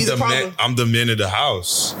 What would be the problem? I'm the man of the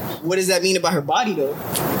house. What does that mean about her body though?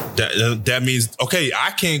 That means, okay,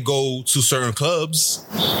 I can't go to certain clubs.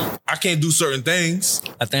 I can't do certain things.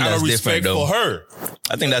 I think out that's of respect different, though. for her.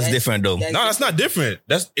 I think that's different though. No, that's not different.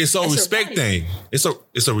 It's a her respect body. thing.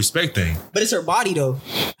 It's a respect thing. But it's her body though.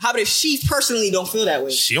 How about if she personally don't feel that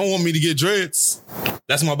way? She don't want me to get dreads.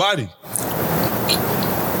 That's my body.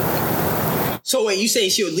 So wait, you say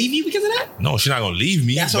she would leave you because of that? No, she's not gonna leave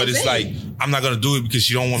me. That's what But I'm it's saying. like I'm not gonna do it because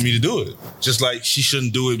she don't want me to do it. Just like she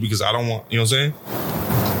shouldn't do it because I don't want. You know what I'm saying?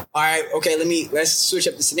 All right, okay, let's switch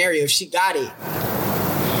up the scenario. If she got it.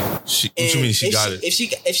 What you mean she got it?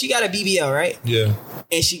 If she got a BBL, right? Yeah.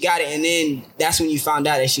 And she got it, and then that's when you found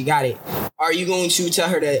out that she got it. Are you going to tell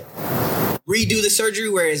her to redo the surgery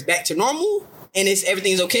where it's back to normal and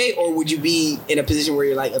everything's okay, or would you be in a position where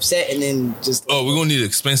you're like upset and then just? Oh, we're gonna need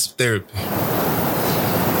expensive therapy.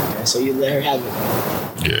 Okay, so you let her have it.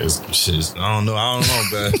 Yeah, I don't know,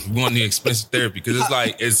 man. We're gonna need expensive therapy because it's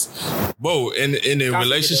like bro, in a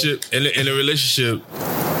relationship,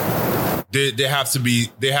 there have to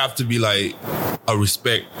be like a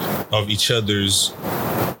respect of each other's,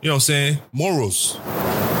 you know what I'm saying, morals.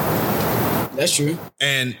 That's true.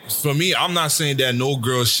 And for me, I'm not saying that no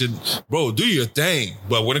girl should, bro, do your thing.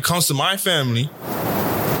 But when it comes to my family,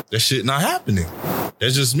 that shit not happening.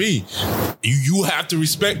 That's just me. You have to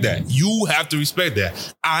respect that. You have to respect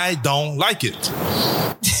that. I don't like it.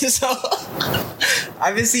 So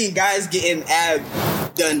I've been seeing guys getting ab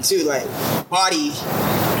done too, like body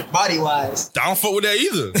wise. I don't fuck with that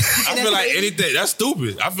either. I feel like anything, that's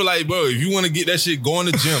stupid. I feel like, bro, if you want to get that shit, go in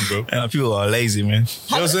the gym, bro. People are lazy, man. You know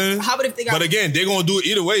what I'm saying? How about if they got? But again, they're going to do it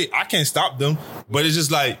either way. I can't stop them. But it's just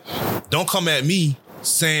like, don't come at me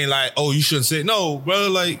saying like, oh, you shouldn't say it. No, bro,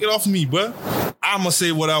 like, get off of me, bro. I'm going to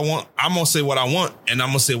say what I want. I'm going to say what I want. And I'm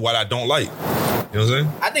going to say what I don't like. You know what I'm saying?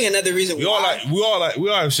 I think another reason We all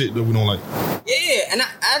have shit that we don't like. Yeah, and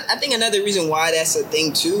I think another reason why that's a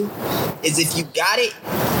thing too is if you got it,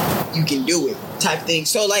 you can do it type thing.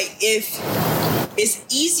 So like if it's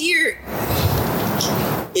easier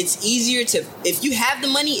to, if you have the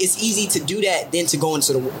money, it's easy to do that than to go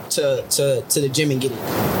into the gym and get it.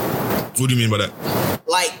 What do you mean by that?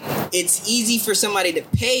 Like it's easy for somebody to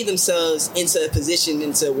pay themselves into a position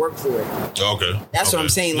and to work for it. Okay. That's what I'm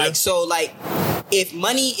saying. Yeah. Like, so like if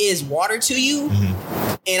money is water to you,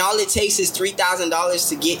 and all it takes is $3,000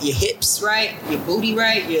 to get your hips right, your booty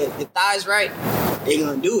right, your thighs right, they're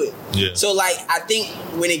gonna do it. Yeah. So like I think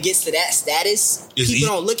when it gets to that status, people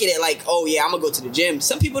don't look at it like, oh yeah, I'm gonna go to the gym.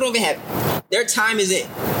 Some people don't even have their time isn't,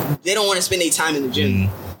 they don't want to spend their time in the gym.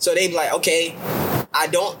 So they be like, okay, I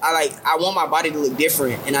want my body to look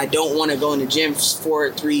different, and I don't want to go in the gym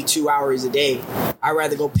for 2 hours a day. I'd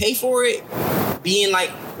rather go pay for it, be in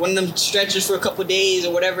like one of them stretchers for a couple days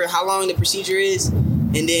or whatever, how long the procedure is,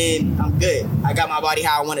 and then I'm good. I got my body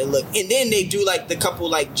how I want it to look. And then they do like the couple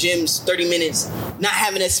like gyms, 30 minutes, not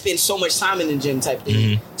having to spend so much time in the gym type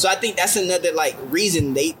thing. So I think that's another like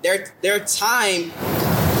reason their time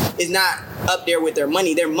is not up there with their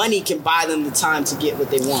money. Their money can buy them the time to get what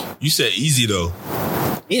they want. You said easy though.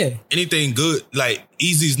 Yeah. Anything good, like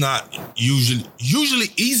easy is not usually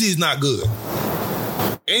easy is not good.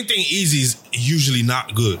 Anything easy is usually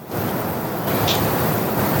not good.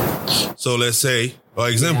 So let's say, for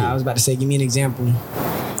example, Yeah, I was about to say, give me an example.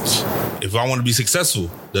 if I want to be successful,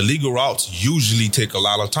 the legal routes usually take a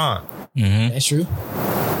lot of time. That's true.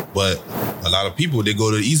 But a lot of people, they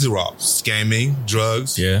go to the easy route, scamming,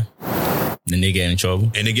 drugs. Yeah. Then they get in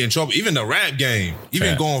trouble. And they get in trouble. Even the rap game, even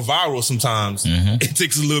Fact. going viral sometimes, it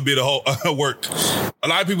takes a little bit of work. A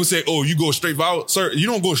lot of people say, oh, you go straight viral. Sir, you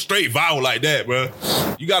don't go straight viral like that, bro.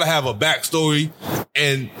 You got to have a backstory.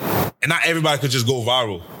 And not everybody could just go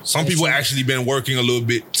viral. Some people actually been working a little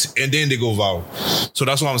bit and then they go viral. So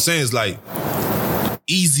that's what I'm saying is like,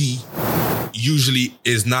 easy usually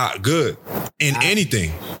is not good in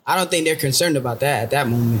anything. I don't think they're concerned about that at that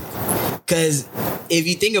moment. Because if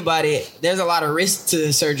you think about it, there's a lot of risk to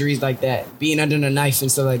surgeries like that, being under the knife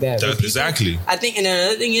and stuff like that. Exactly. I think, and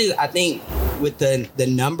another thing is, I think with the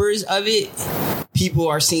numbers of it, people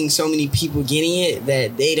are seeing so many people getting it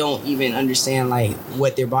that they don't even understand like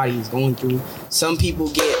what their body is going through. Some people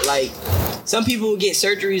get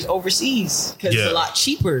surgeries overseas because it's a lot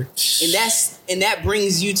cheaper, and that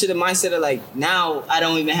brings you to the mindset of like, now I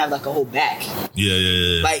don't even have like a whole back.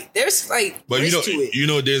 Yeah. Like there's like, but you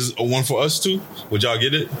know, there's a one for us too. Would y'all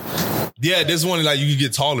get it? Yeah, there's one like you can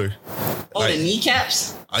get taller. Oh, like, the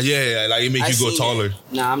kneecaps? Yeah, like it make you go taller.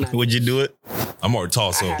 Nah, I'm not. Would you do it? I'm already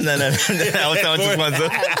tall, so. No. I was talking to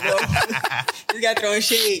myself. This guy throwing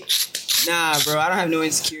shade. Nah, bro, I don't have no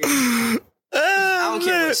insecurity. I don't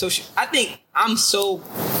care what social. I think I was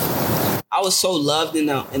so loved in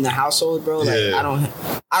the household, bro. Like I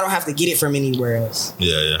don't have to get it from anywhere else.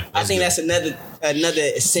 Yeah. I think that's another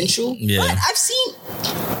essential. Yeah. But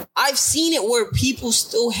I've seen it where people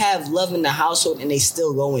still have love in the household and they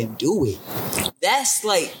still go and do it. That's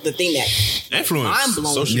like the thing that influence. Mind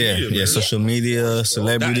blowing. Social media, yeah, social media,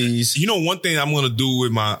 celebrities. You know, one thing I'm gonna do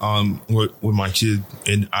with my with my kid,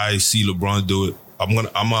 and I see LeBron do it.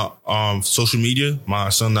 I'm social media. My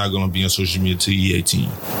son not gonna be on social media till he's 18.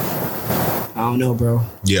 I don't know, bro.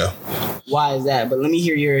 Yeah. Why is that? But let me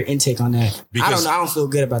hear your intake on that. I don't know. I don't feel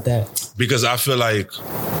good about that. Because I feel like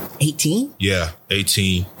 18? Yeah,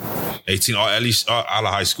 18, or at least out of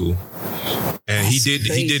high school. And That's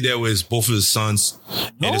he did that with both of his sons.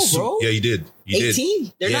 No, bro. Yeah, he did.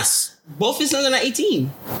 18? They're not. Both his sons are not 18.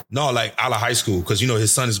 No, like out of high school, because you know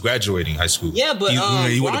his son is graduating high school. Yeah, but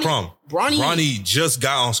he went to prom. Bronny just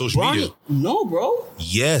got on social media. No, bro.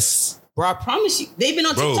 Yes, bro. I promise you, they've been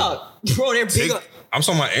on TikTok, bro. They're big. I'm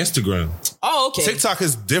talking about Instagram. Oh, okay. TikTok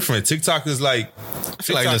is different. TikTok is like, I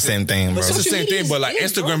feel like the same thing, bro. It's the same thing, but like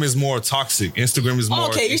Instagram is more toxic. Instagram is more.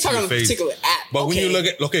 Okay, you're talking about a particular app. But when you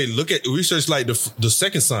look at research like the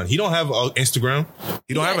second son, he don't have an Instagram.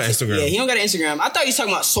 He don't have an Instagram. Yeah, he don't got an Instagram. I thought you were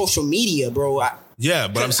talking about social media, bro. Yeah,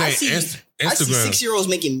 but I'm saying Instagram. I see 6-year-olds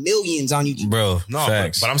making millions on YouTube, bro. No,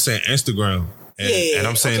 but I'm saying Instagram, and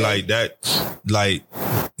I'm saying like that, like,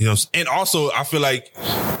 you know, and also I feel like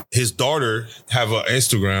his daughter have an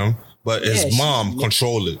Instagram, but his mom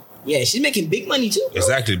control it. Yeah, she's making big money too, bro.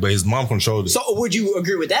 Exactly, but his mom controlled it. So would you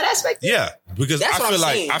agree with that aspect? Yeah, because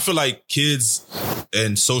I feel like kids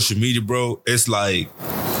and social media, bro, it's like,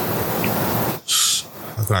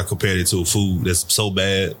 how can I compare it to a food that's so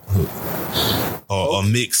bad, or a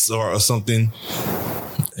mix or something?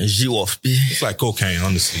 It's like cocaine,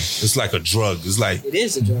 honestly. It's like a drug. It's like it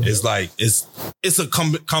is a drug. It's like it's a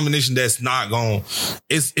combination that's not going.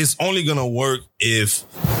 It's only gonna work if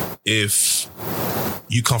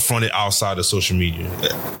you confront it outside of social media.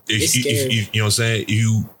 If you know what I'm saying,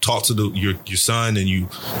 you talk to your son and you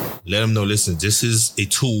let him know, listen, this is a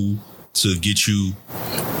tool to get you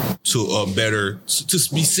to a better, to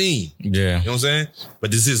be seen. Yeah. You know what I'm saying?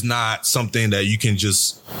 But this is not something that you can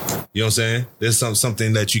just, you know what I'm saying? There's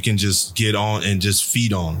something that you can just get on and just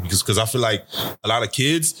feed on. Because I feel like a lot of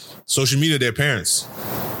kids, social media, their parents.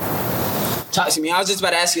 Talk to me. I was just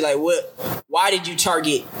about to ask you, like, why did you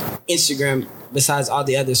target Instagram besides all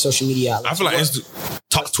the other social media outlets? I feel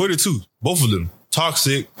like Twitter too. Both of them.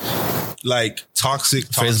 Toxic.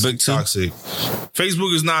 Facebook too. Toxic.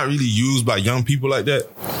 Facebook is not really used by young people like that.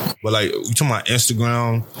 But like, we talking about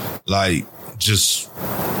Instagram, like just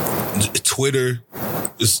Twitter.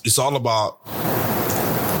 It's all about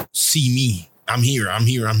see me. I'm here.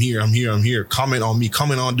 Comment on me.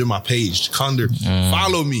 Comment on my page.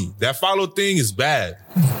 Follow me. That follow thing is bad.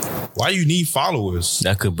 Why you need followers?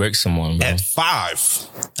 That could break someone, bro. At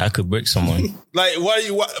 5. That could break someone. Like, why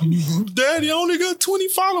Daddy, I only got 20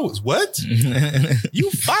 followers. What? You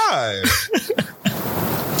 5.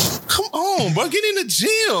 Come on, bro. Get in the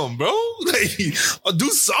gym, bro. Like, or do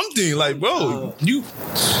something. Like, bro, you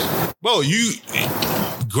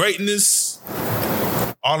greatness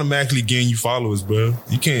automatically gain you followers, bro.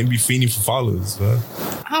 You can't be fiending for followers, bro.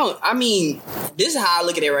 I mean, this is how I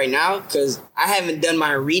look at it right now, because I haven't done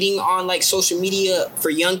my reading on like social media for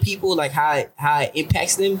young people, like how it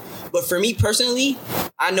impacts them. But for me personally,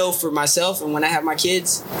 I know for myself and when I have my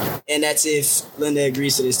kids, and that's if Linda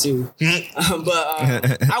agrees to this too.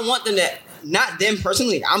 I want them to, not them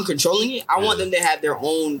personally, I'm controlling it. I want them to have their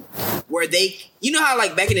own, where they, you know how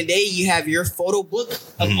like back in the day you have your photo book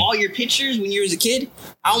of all your pictures when you was a kid?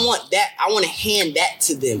 I want that. I want to hand that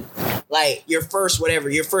to them. Like your first whatever,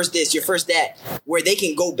 your first this, your first that, where they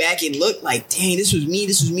can go back and look like, dang, this was me.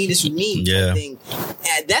 Yeah.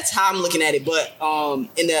 And that's how I'm looking at it. But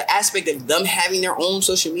in the aspect of them having their own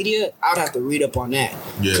social media, I would have to read up on that.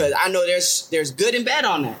 Because I know there's good and bad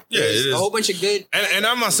on that. Yeah, there's it is. A whole bunch of good. And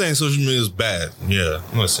I'm not saying social media is bad. Yeah,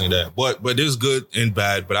 I'm not saying that. But there's good and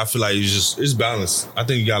bad. But I feel like it's balanced. I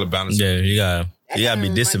think you got to balance it. Yeah, you got to. You gotta be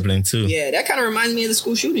disciplined too. Yeah, that kind of reminds me of the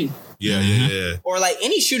school shooting. Yeah. Or like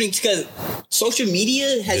any shooting, because social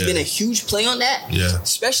media has been a huge play on that. Yeah.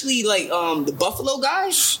 Especially like the Buffalo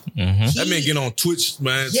guys. That man get on Twitch,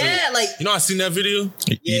 man. Yeah, too. like I seen that video.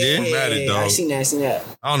 You did? I'm mad at dog. I seen that.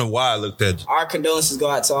 I don't know why I looked at it. Our condolences go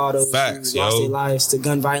out to all those Facts, who lost yo. their lives to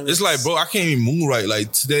gun violence. It's like, bro, I can't even move right.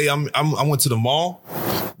 Like today, I went to the mall,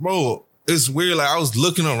 bro. It's weird. Like I was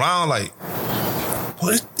looking around, like,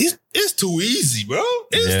 boy, it's too easy, bro.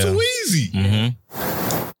 It's too easy.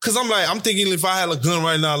 Cause I'm thinking if I had a gun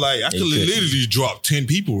right now, like I could literally drop 10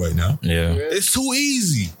 people right now. Yeah. It's too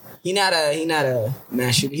easy. He not a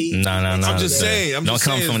mass shooter. No. I'm just saying. Don't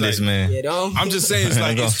come from this man. Yeah, don't. I'm just saying it's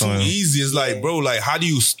like it's too easy. It's like, bro, like how do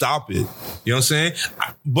you stop it? You know what I'm saying?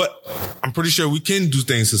 But I'm pretty sure we can do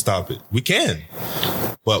things to stop it. We can,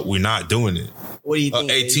 but we're not doing it. What do you think?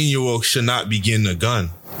 An 18-year-old should not be getting a gun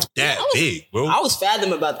that big, bro. I was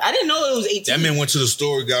fathom about that. I didn't know it was 18. That man went to the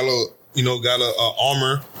store, got a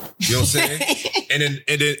armor. You know what I'm saying? and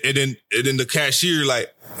then the cashier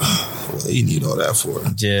like, what do you need all that for?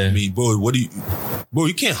 Yeah. I mean, bro,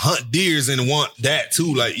 you can't hunt deers and want that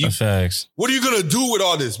too. Like, Facts. What are you gonna do with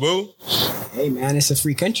all this, bro? Hey man, it's a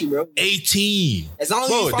free country, bro. 18. As long as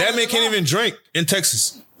bro, you follow that man the can't law. even drink in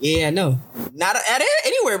Texas. Yeah, no, not at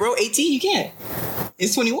anywhere, bro. 18, you can't.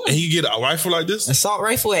 It's 21. And you get a rifle like this? Assault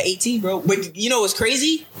rifle at 18, bro. But you know what's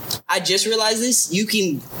crazy? I just realized this. You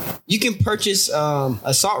can purchase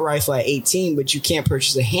assault rifle at 18, but you can't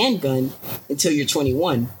purchase a handgun until you're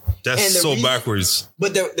 21. That's so backwards.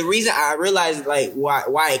 But the reason I realized like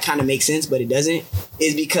why it kind of makes sense, but it doesn't,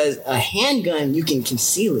 is because a handgun you can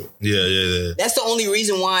conceal it. Yeah. That's the only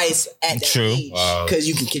reason why it's at that age. Because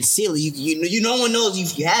you can conceal it. You no one knows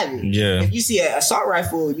if you have it. Yeah. If you see an assault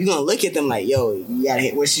rifle, you're gonna look at them like, yo, you gotta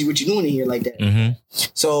hit. What you doing in here like that?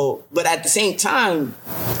 So, but at the same time,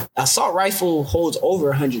 assault rifle holds over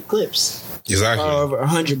 100 clips. Exactly. Over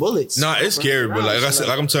 100 bullets. Nah, it's scary, but like I said,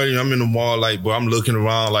 like I'm telling you, I'm in the mall, like, bro, I'm looking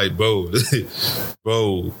around, like, bro,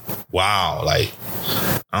 wow, like,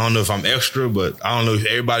 I don't know if I'm extra, but I don't know if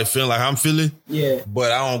everybody feeling like I'm feeling. Yeah.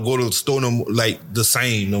 But I don't go to the store no more, like the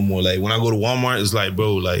same no more. Like when I go to Walmart, it's like,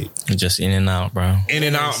 bro, like just in and out, bro. In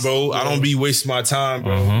and out, bro. I don't be wasting my time,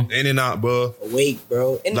 bro. In and out, bro. Awake,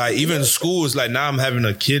 bro. And like even in school, it's like now I'm having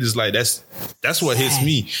a kid. It's like that's what hits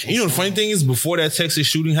me. You know, the funny thing is, before that Texas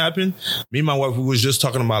shooting happened, me and my wife, we was just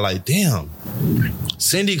talking about like, damn,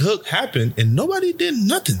 Sandy Hook happened and nobody did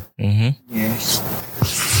nothing. Yeah.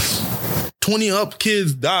 20 up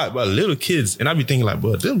kids died by little kids. And I be thinking like,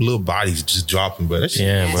 bro, them little bodies just dropping, bro. That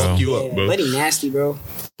shit fuck you up, bro. Buddy nasty, bro.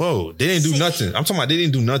 Bro, they didn't do nothing. I'm talking about they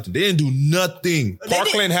didn't do nothing. They didn't do nothing.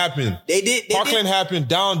 Parkland happened. They did. Parkland happened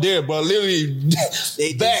down there, bro. Literally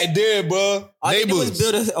back there, bro. All they did was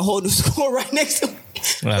build a whole new school right next to it.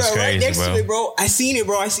 That's crazy, right next bro. to it, bro. I seen it,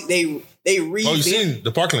 bro. I see they rebuilt. Oh, you seen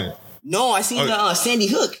the Parkland? No, I seen the Sandy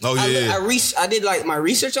Hook. Oh, yeah. I did like my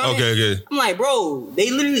research on it. Okay. I'm like, bro, they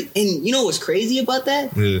literally, and you know what's crazy about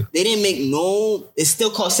that? Yeah. They didn't make it's still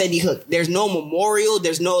called Sandy Hook. There's no memorial.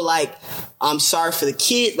 There's no like, I'm sorry for the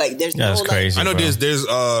kid. Like, there's That's no crazy. Like, I know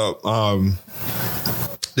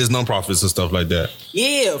there's nonprofits and stuff like that.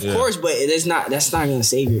 Yeah, of course, but that's not gonna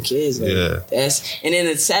save your kids. Like, and then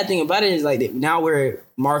the sad thing about it is like now we're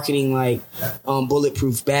marketing like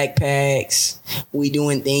bulletproof backpacks. We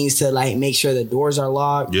doing things to like make sure the doors are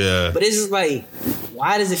locked. Yeah. But it's just like,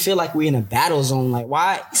 why does it feel like we're in a battle zone? Like,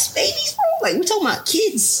 why? It's babies, bro. Like, we're talking about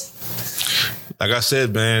kids. Like I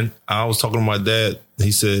said, man, I was talking to my dad.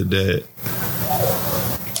 He said that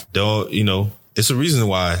it's a reason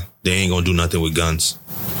why they ain't gonna do nothing with guns.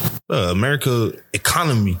 America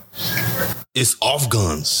economy is off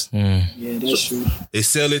guns. Yeah, that's true. They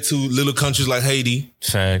sell it to little countries like Haiti.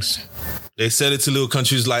 Facts. They sell it to little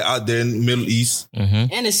countries like out there in the Middle East.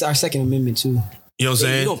 And it's our Second Amendment too. You know what I'm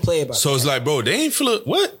saying? You don't play about so that. It's like, bro, they ain't full of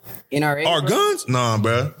what? NRA, Our bro? guns? Nah,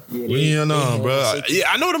 bro. Yeah, bro. Yeah,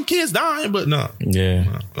 I know them kids dying, but nah.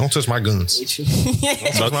 Yeah. Don't touch my guns.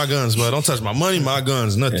 Don't touch my guns, bro. Don't touch my money, my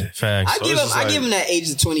guns, nothing. Facts. I give him that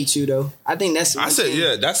age of 22 though. I think that's. I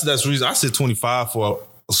said, that's the reason. I said 25 for an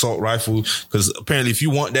assault rifle because apparently, if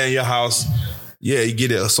you want that in your house, yeah, you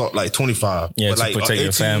get it assault like 25. Yeah, but to like protect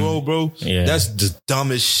your family, 18-year-old, bro. Yeah, that's the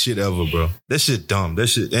dumbest shit ever, bro. That shit dumb. That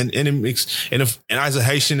shit, and it makes and as a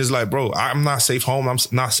Haitian, it's like, bro, I'm not safe home. I'm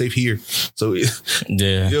not safe here. So yeah, you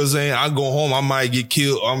know what I'm saying. I go home, I might get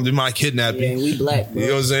killed. They might kidnap me. Yeah, we black, bro. You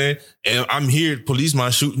know what I'm saying. And I'm here, police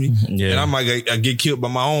might shoot me, and I might get killed by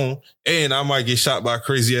my own, and I might get shot by a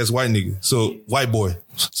crazy ass white nigga. So white boy.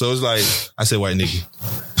 So it's like I said, white nigga.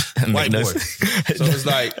 white boy. So it's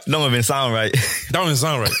like don't even sound right. Don't even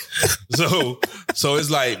sound right. So it's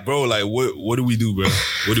like, bro, like what do we do, bro?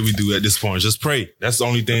 What do we do at this point? Just pray. That's the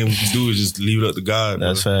only thing we can do is just leave it up to God.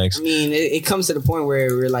 That's bro. facts. I mean, it comes to the point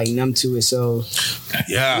where we're like numb to it. So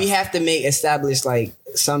yeah, we have to establish like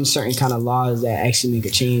some certain kind of laws that actually make a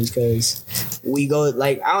change, because we go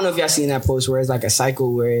like, I don't know if y'all seen that post where it's like a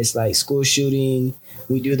cycle where it's like school shooting,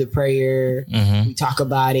 we do the prayer, we talk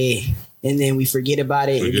about it, and then we forget about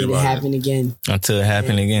it, and then it happen again. Until it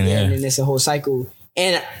happen again, yeah. And then it's a whole cycle.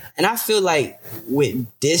 And I feel like with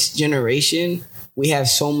this generation, we have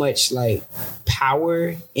so much like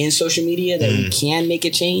power in social media that we can make a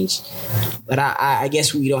change. But I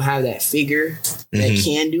guess we don't have that figure that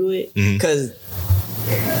can do it. Because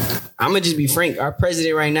I'm going to just be frank. Our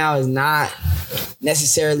president right now is not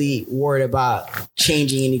necessarily worried about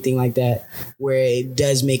changing anything like that, where it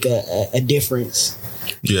does make a difference.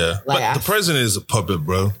 Yeah, like but the president is a puppet,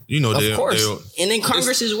 bro. You know, of course, and then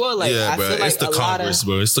Congress as well. Like, yeah, I bro, feel like it's the Congress,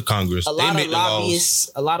 bro. It's the Congress. A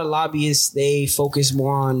lot of lobbyists, they focus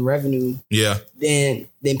more on revenue. Yeah.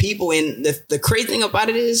 Than people. And the crazy thing about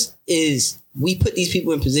it is we put these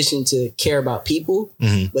people in position to care about people,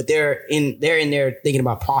 but they're in there thinking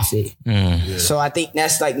about profit. Yeah. So I think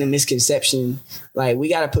that's like the misconception. Like, we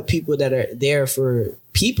got to put people that are there for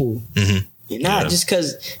people. Not just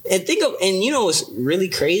because, and you know what's really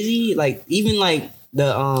crazy? Like, even like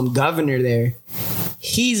the governor there,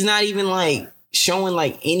 he's not even like showing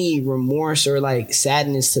like any remorse or like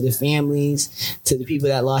sadness to the families, to the people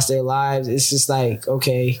that lost their lives. It's just like,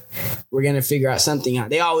 okay, we're gonna figure out something out.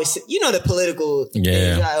 They always, you know, the political things,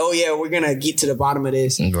 like, oh yeah, we're gonna get to the bottom of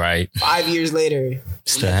this. Right. 5 years later,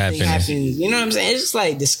 still happens. You know what I'm saying? It's just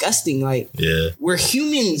like disgusting. Like, we're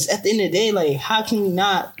humans at the end of the day. Like, how can we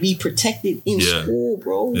not be protected in school,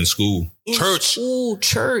 bro? In school,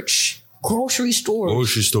 church. Grocery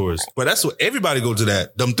stores. But that's what everybody go to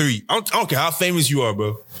that. Them three. I don't care how famous you are,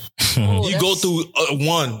 bro. You go through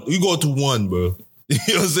one. You go through one, bro. You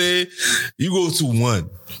know what I'm saying? You go to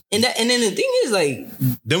one. And then the thing is,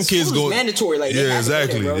 like, them kids go mandatory. Like,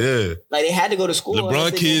 exactly. Like, they had to go to school.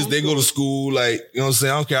 LeBron kids, they go to school. Like, you know what I'm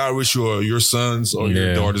saying? I don't care how rich you are, your sons or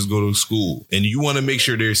your daughters go to school, and you want to make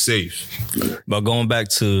sure they're safe. But going back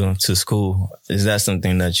to school, is that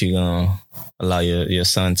something that you gonna allow your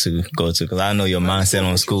son to go to? Because I know your mindset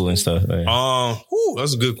on school and stuff. Right?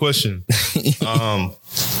 That's a good question.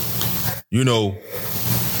 You know,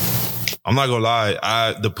 I'm not gonna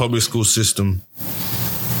lie. The public school system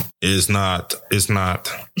is not.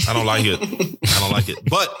 I don't like it.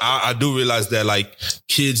 But I do realize that, like,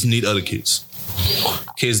 kids need other kids.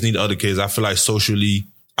 I feel like socially,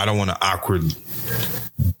 I don't want to awkward.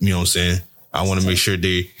 You know what I'm saying? I want to make sure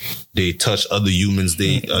they touch other humans.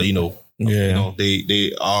 They you know. You know,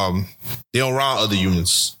 they around other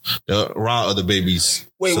humans. They're around other babies.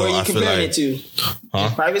 Wait, so where are you comparing it to?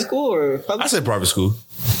 Private school or public? I said private school.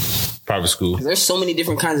 Private school. There's so many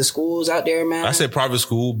different kinds of schools out there, man. I said private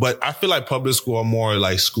school, but I feel like public school are more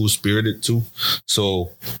like school spirited too.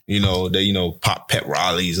 So, you know, they, pop pet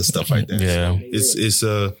rallies and stuff like that. Yeah.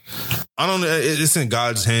 So I don't know. It's in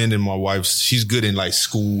God's hand, and my wife's, she's good in like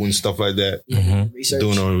school and stuff like that. Research.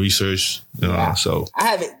 Doing her research. So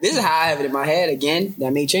this is how I have it in my head. Again,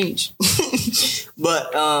 that may change.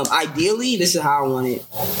 But ideally, this is how I want it.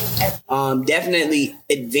 Definitely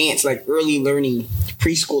advanced, like early learning,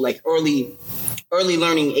 preschool, like early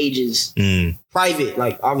learning ages. Private,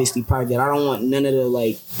 like obviously private. I don't want none of the,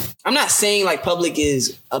 like, I'm not saying like public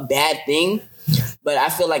is a bad thing, but I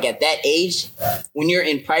feel like at that age, when you're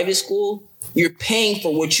in private school, you're paying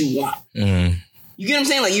for what you want. You get what I'm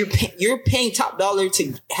saying? Like, you're paying top dollar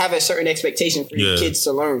to have a certain expectation for your kids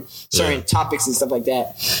to learn certain topics and stuff like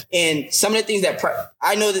that. And some of the things that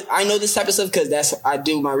I know this type of stuff because I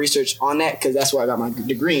do my research on that, because that's what I got my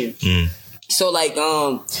degree in. So like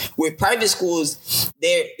with private schools,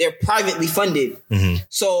 they're privately funded.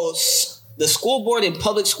 So the school board in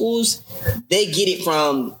public schools, they get it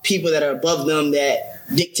from people that are above them that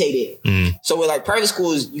dictate it. So with like private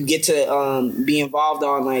schools, you get to be involved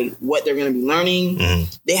on like what they're going to be learning.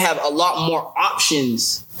 They have a lot more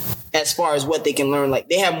options as far as what they can learn. Like,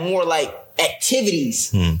 they have more like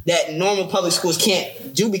activities that normal public schools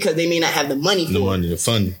can't do because they may not have the money for the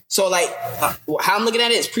fund. So like how I'm looking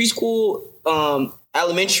at it is preschool,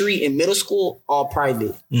 elementary and middle school, all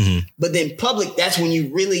private. But then public, that's when you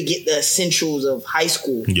really get the essentials of high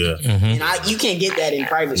school. And you can't get that in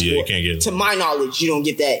private school. You can't get it. To my knowledge, you don't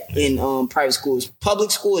get that in private schools. Public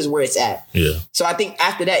school is where it's at. So I think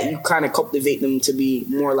after that, you kind of cultivate them to be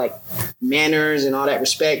more like manners and all that,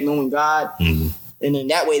 respect, knowing God. And then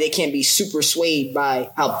that way they can't be super swayed by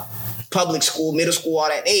how public school, middle school, all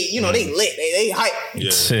that. They, they lit. They hype.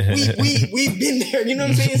 Yeah. We've been there. You know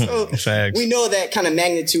what I'm saying? So Facts. we know that kind of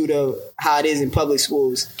magnitude of how it is in public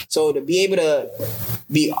schools. So to be able to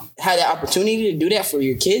have that opportunity to do that for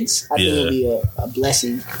your kids, I think it'll be a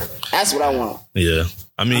blessing. That's what I want. Yeah.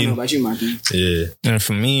 I mean, I don't know about you, Martin. Yeah. And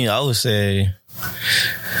for me, I would say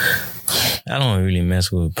I don't really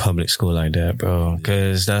mess with public school like that, bro,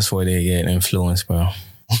 because that's where they get influenced, bro.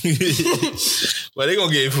 But they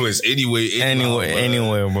gonna get influenced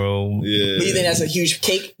anywhere, bro. Yeah. But you think that's a huge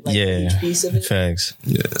cake? Like a huge piece of it? Facts.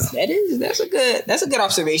 Yeah. That's a good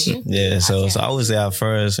observation. Yeah, so I would say at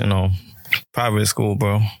first, private school,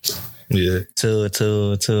 bro. Yeah. To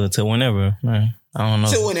whenever, man. I don't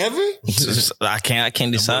know. To whenever? I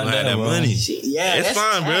can't decide that, bro. Money. Yeah, it's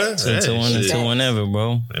fine, bro. To whenever,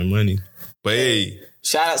 bro. And money. But hey.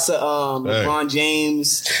 Shout out to LeBron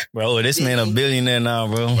James. Bro, this man a billionaire now,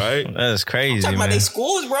 bro. Right? That's crazy, I'm talking man. about their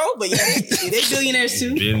schools, bro. But yeah, they billionaires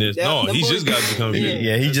too. No, he just got to become billionaire.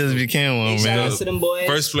 Yeah, he just became one, Shout man. out to them boys.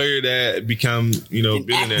 First player that become,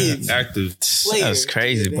 billionaire, active. That's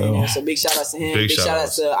crazy, bro. So big shout out to him. Big Big shout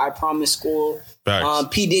out to I Promise School.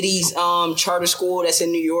 P. Diddy's charter school that's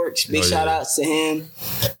in New York. Big shout out to him.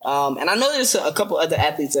 And I know there's a couple other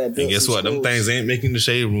athletes that built. And guess what? Schools. Them things ain't making the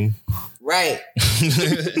shade room. Right.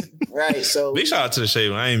 Right. So big shout out to the shade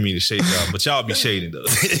room. I ain't mean to shade y'all, but y'all be shading though.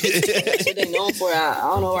 That's what they known for. I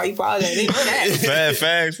don't know why you probably they know that. Bad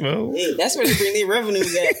facts, bro. Hey, that's where they bring their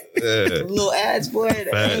revenues at. Them little ads, boy.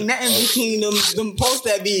 Ain't nothing between them posts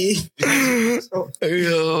that be.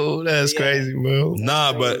 Yo, that's crazy, bro.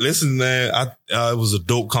 Nah, but listen, man. It was a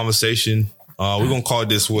dope conversation. We're gonna call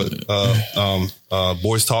this boys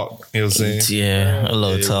talk. You know what I'm saying? Yeah, a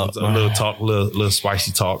little talk, a little talk, little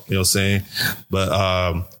spicy talk. You know what I'm saying?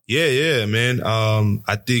 But yeah, man.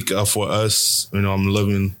 I think for us, I'm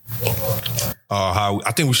loving how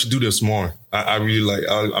I think we should do this more. I really like.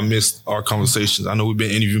 I missed our conversations. I know we've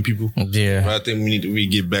been interviewing people. Yeah, but I think we need to really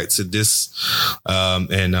get back to this. Yeah,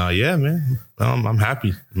 man. I'm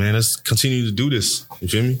happy, man. Let's continue to do this. You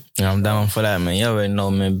feel me? Yeah, I'm down for that, man. You already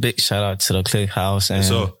know, man. Big shout out to the Click House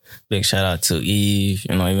and big shout out to Eve.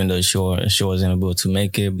 Even though she wasn't able to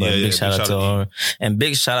make it, but big shout out to her, and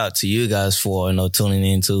big shout out to you guys for tuning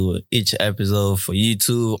into each episode, for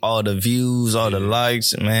YouTube, all the views, all the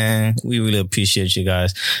likes, man. We really appreciate you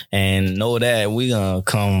guys, and know that we gonna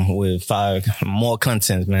come with 5 more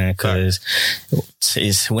content, man, because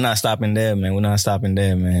we're not stopping there, man. We're not stopping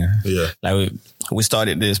there, man. Yeah, like we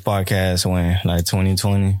started this podcast when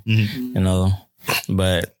 2020,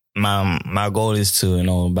 but my goal is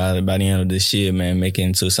to, by the end of this year, man, make it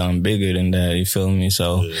into something bigger than that. You feel me?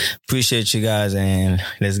 So appreciate you guys, and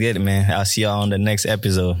let's get it, man. I'll see y'all on the next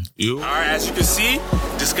episode. All right, as you can see,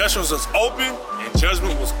 discussions was open and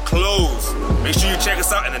judgment was closed. Make sure you check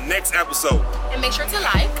us out in the next episode. And make sure to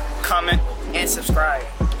like, comment, and subscribe.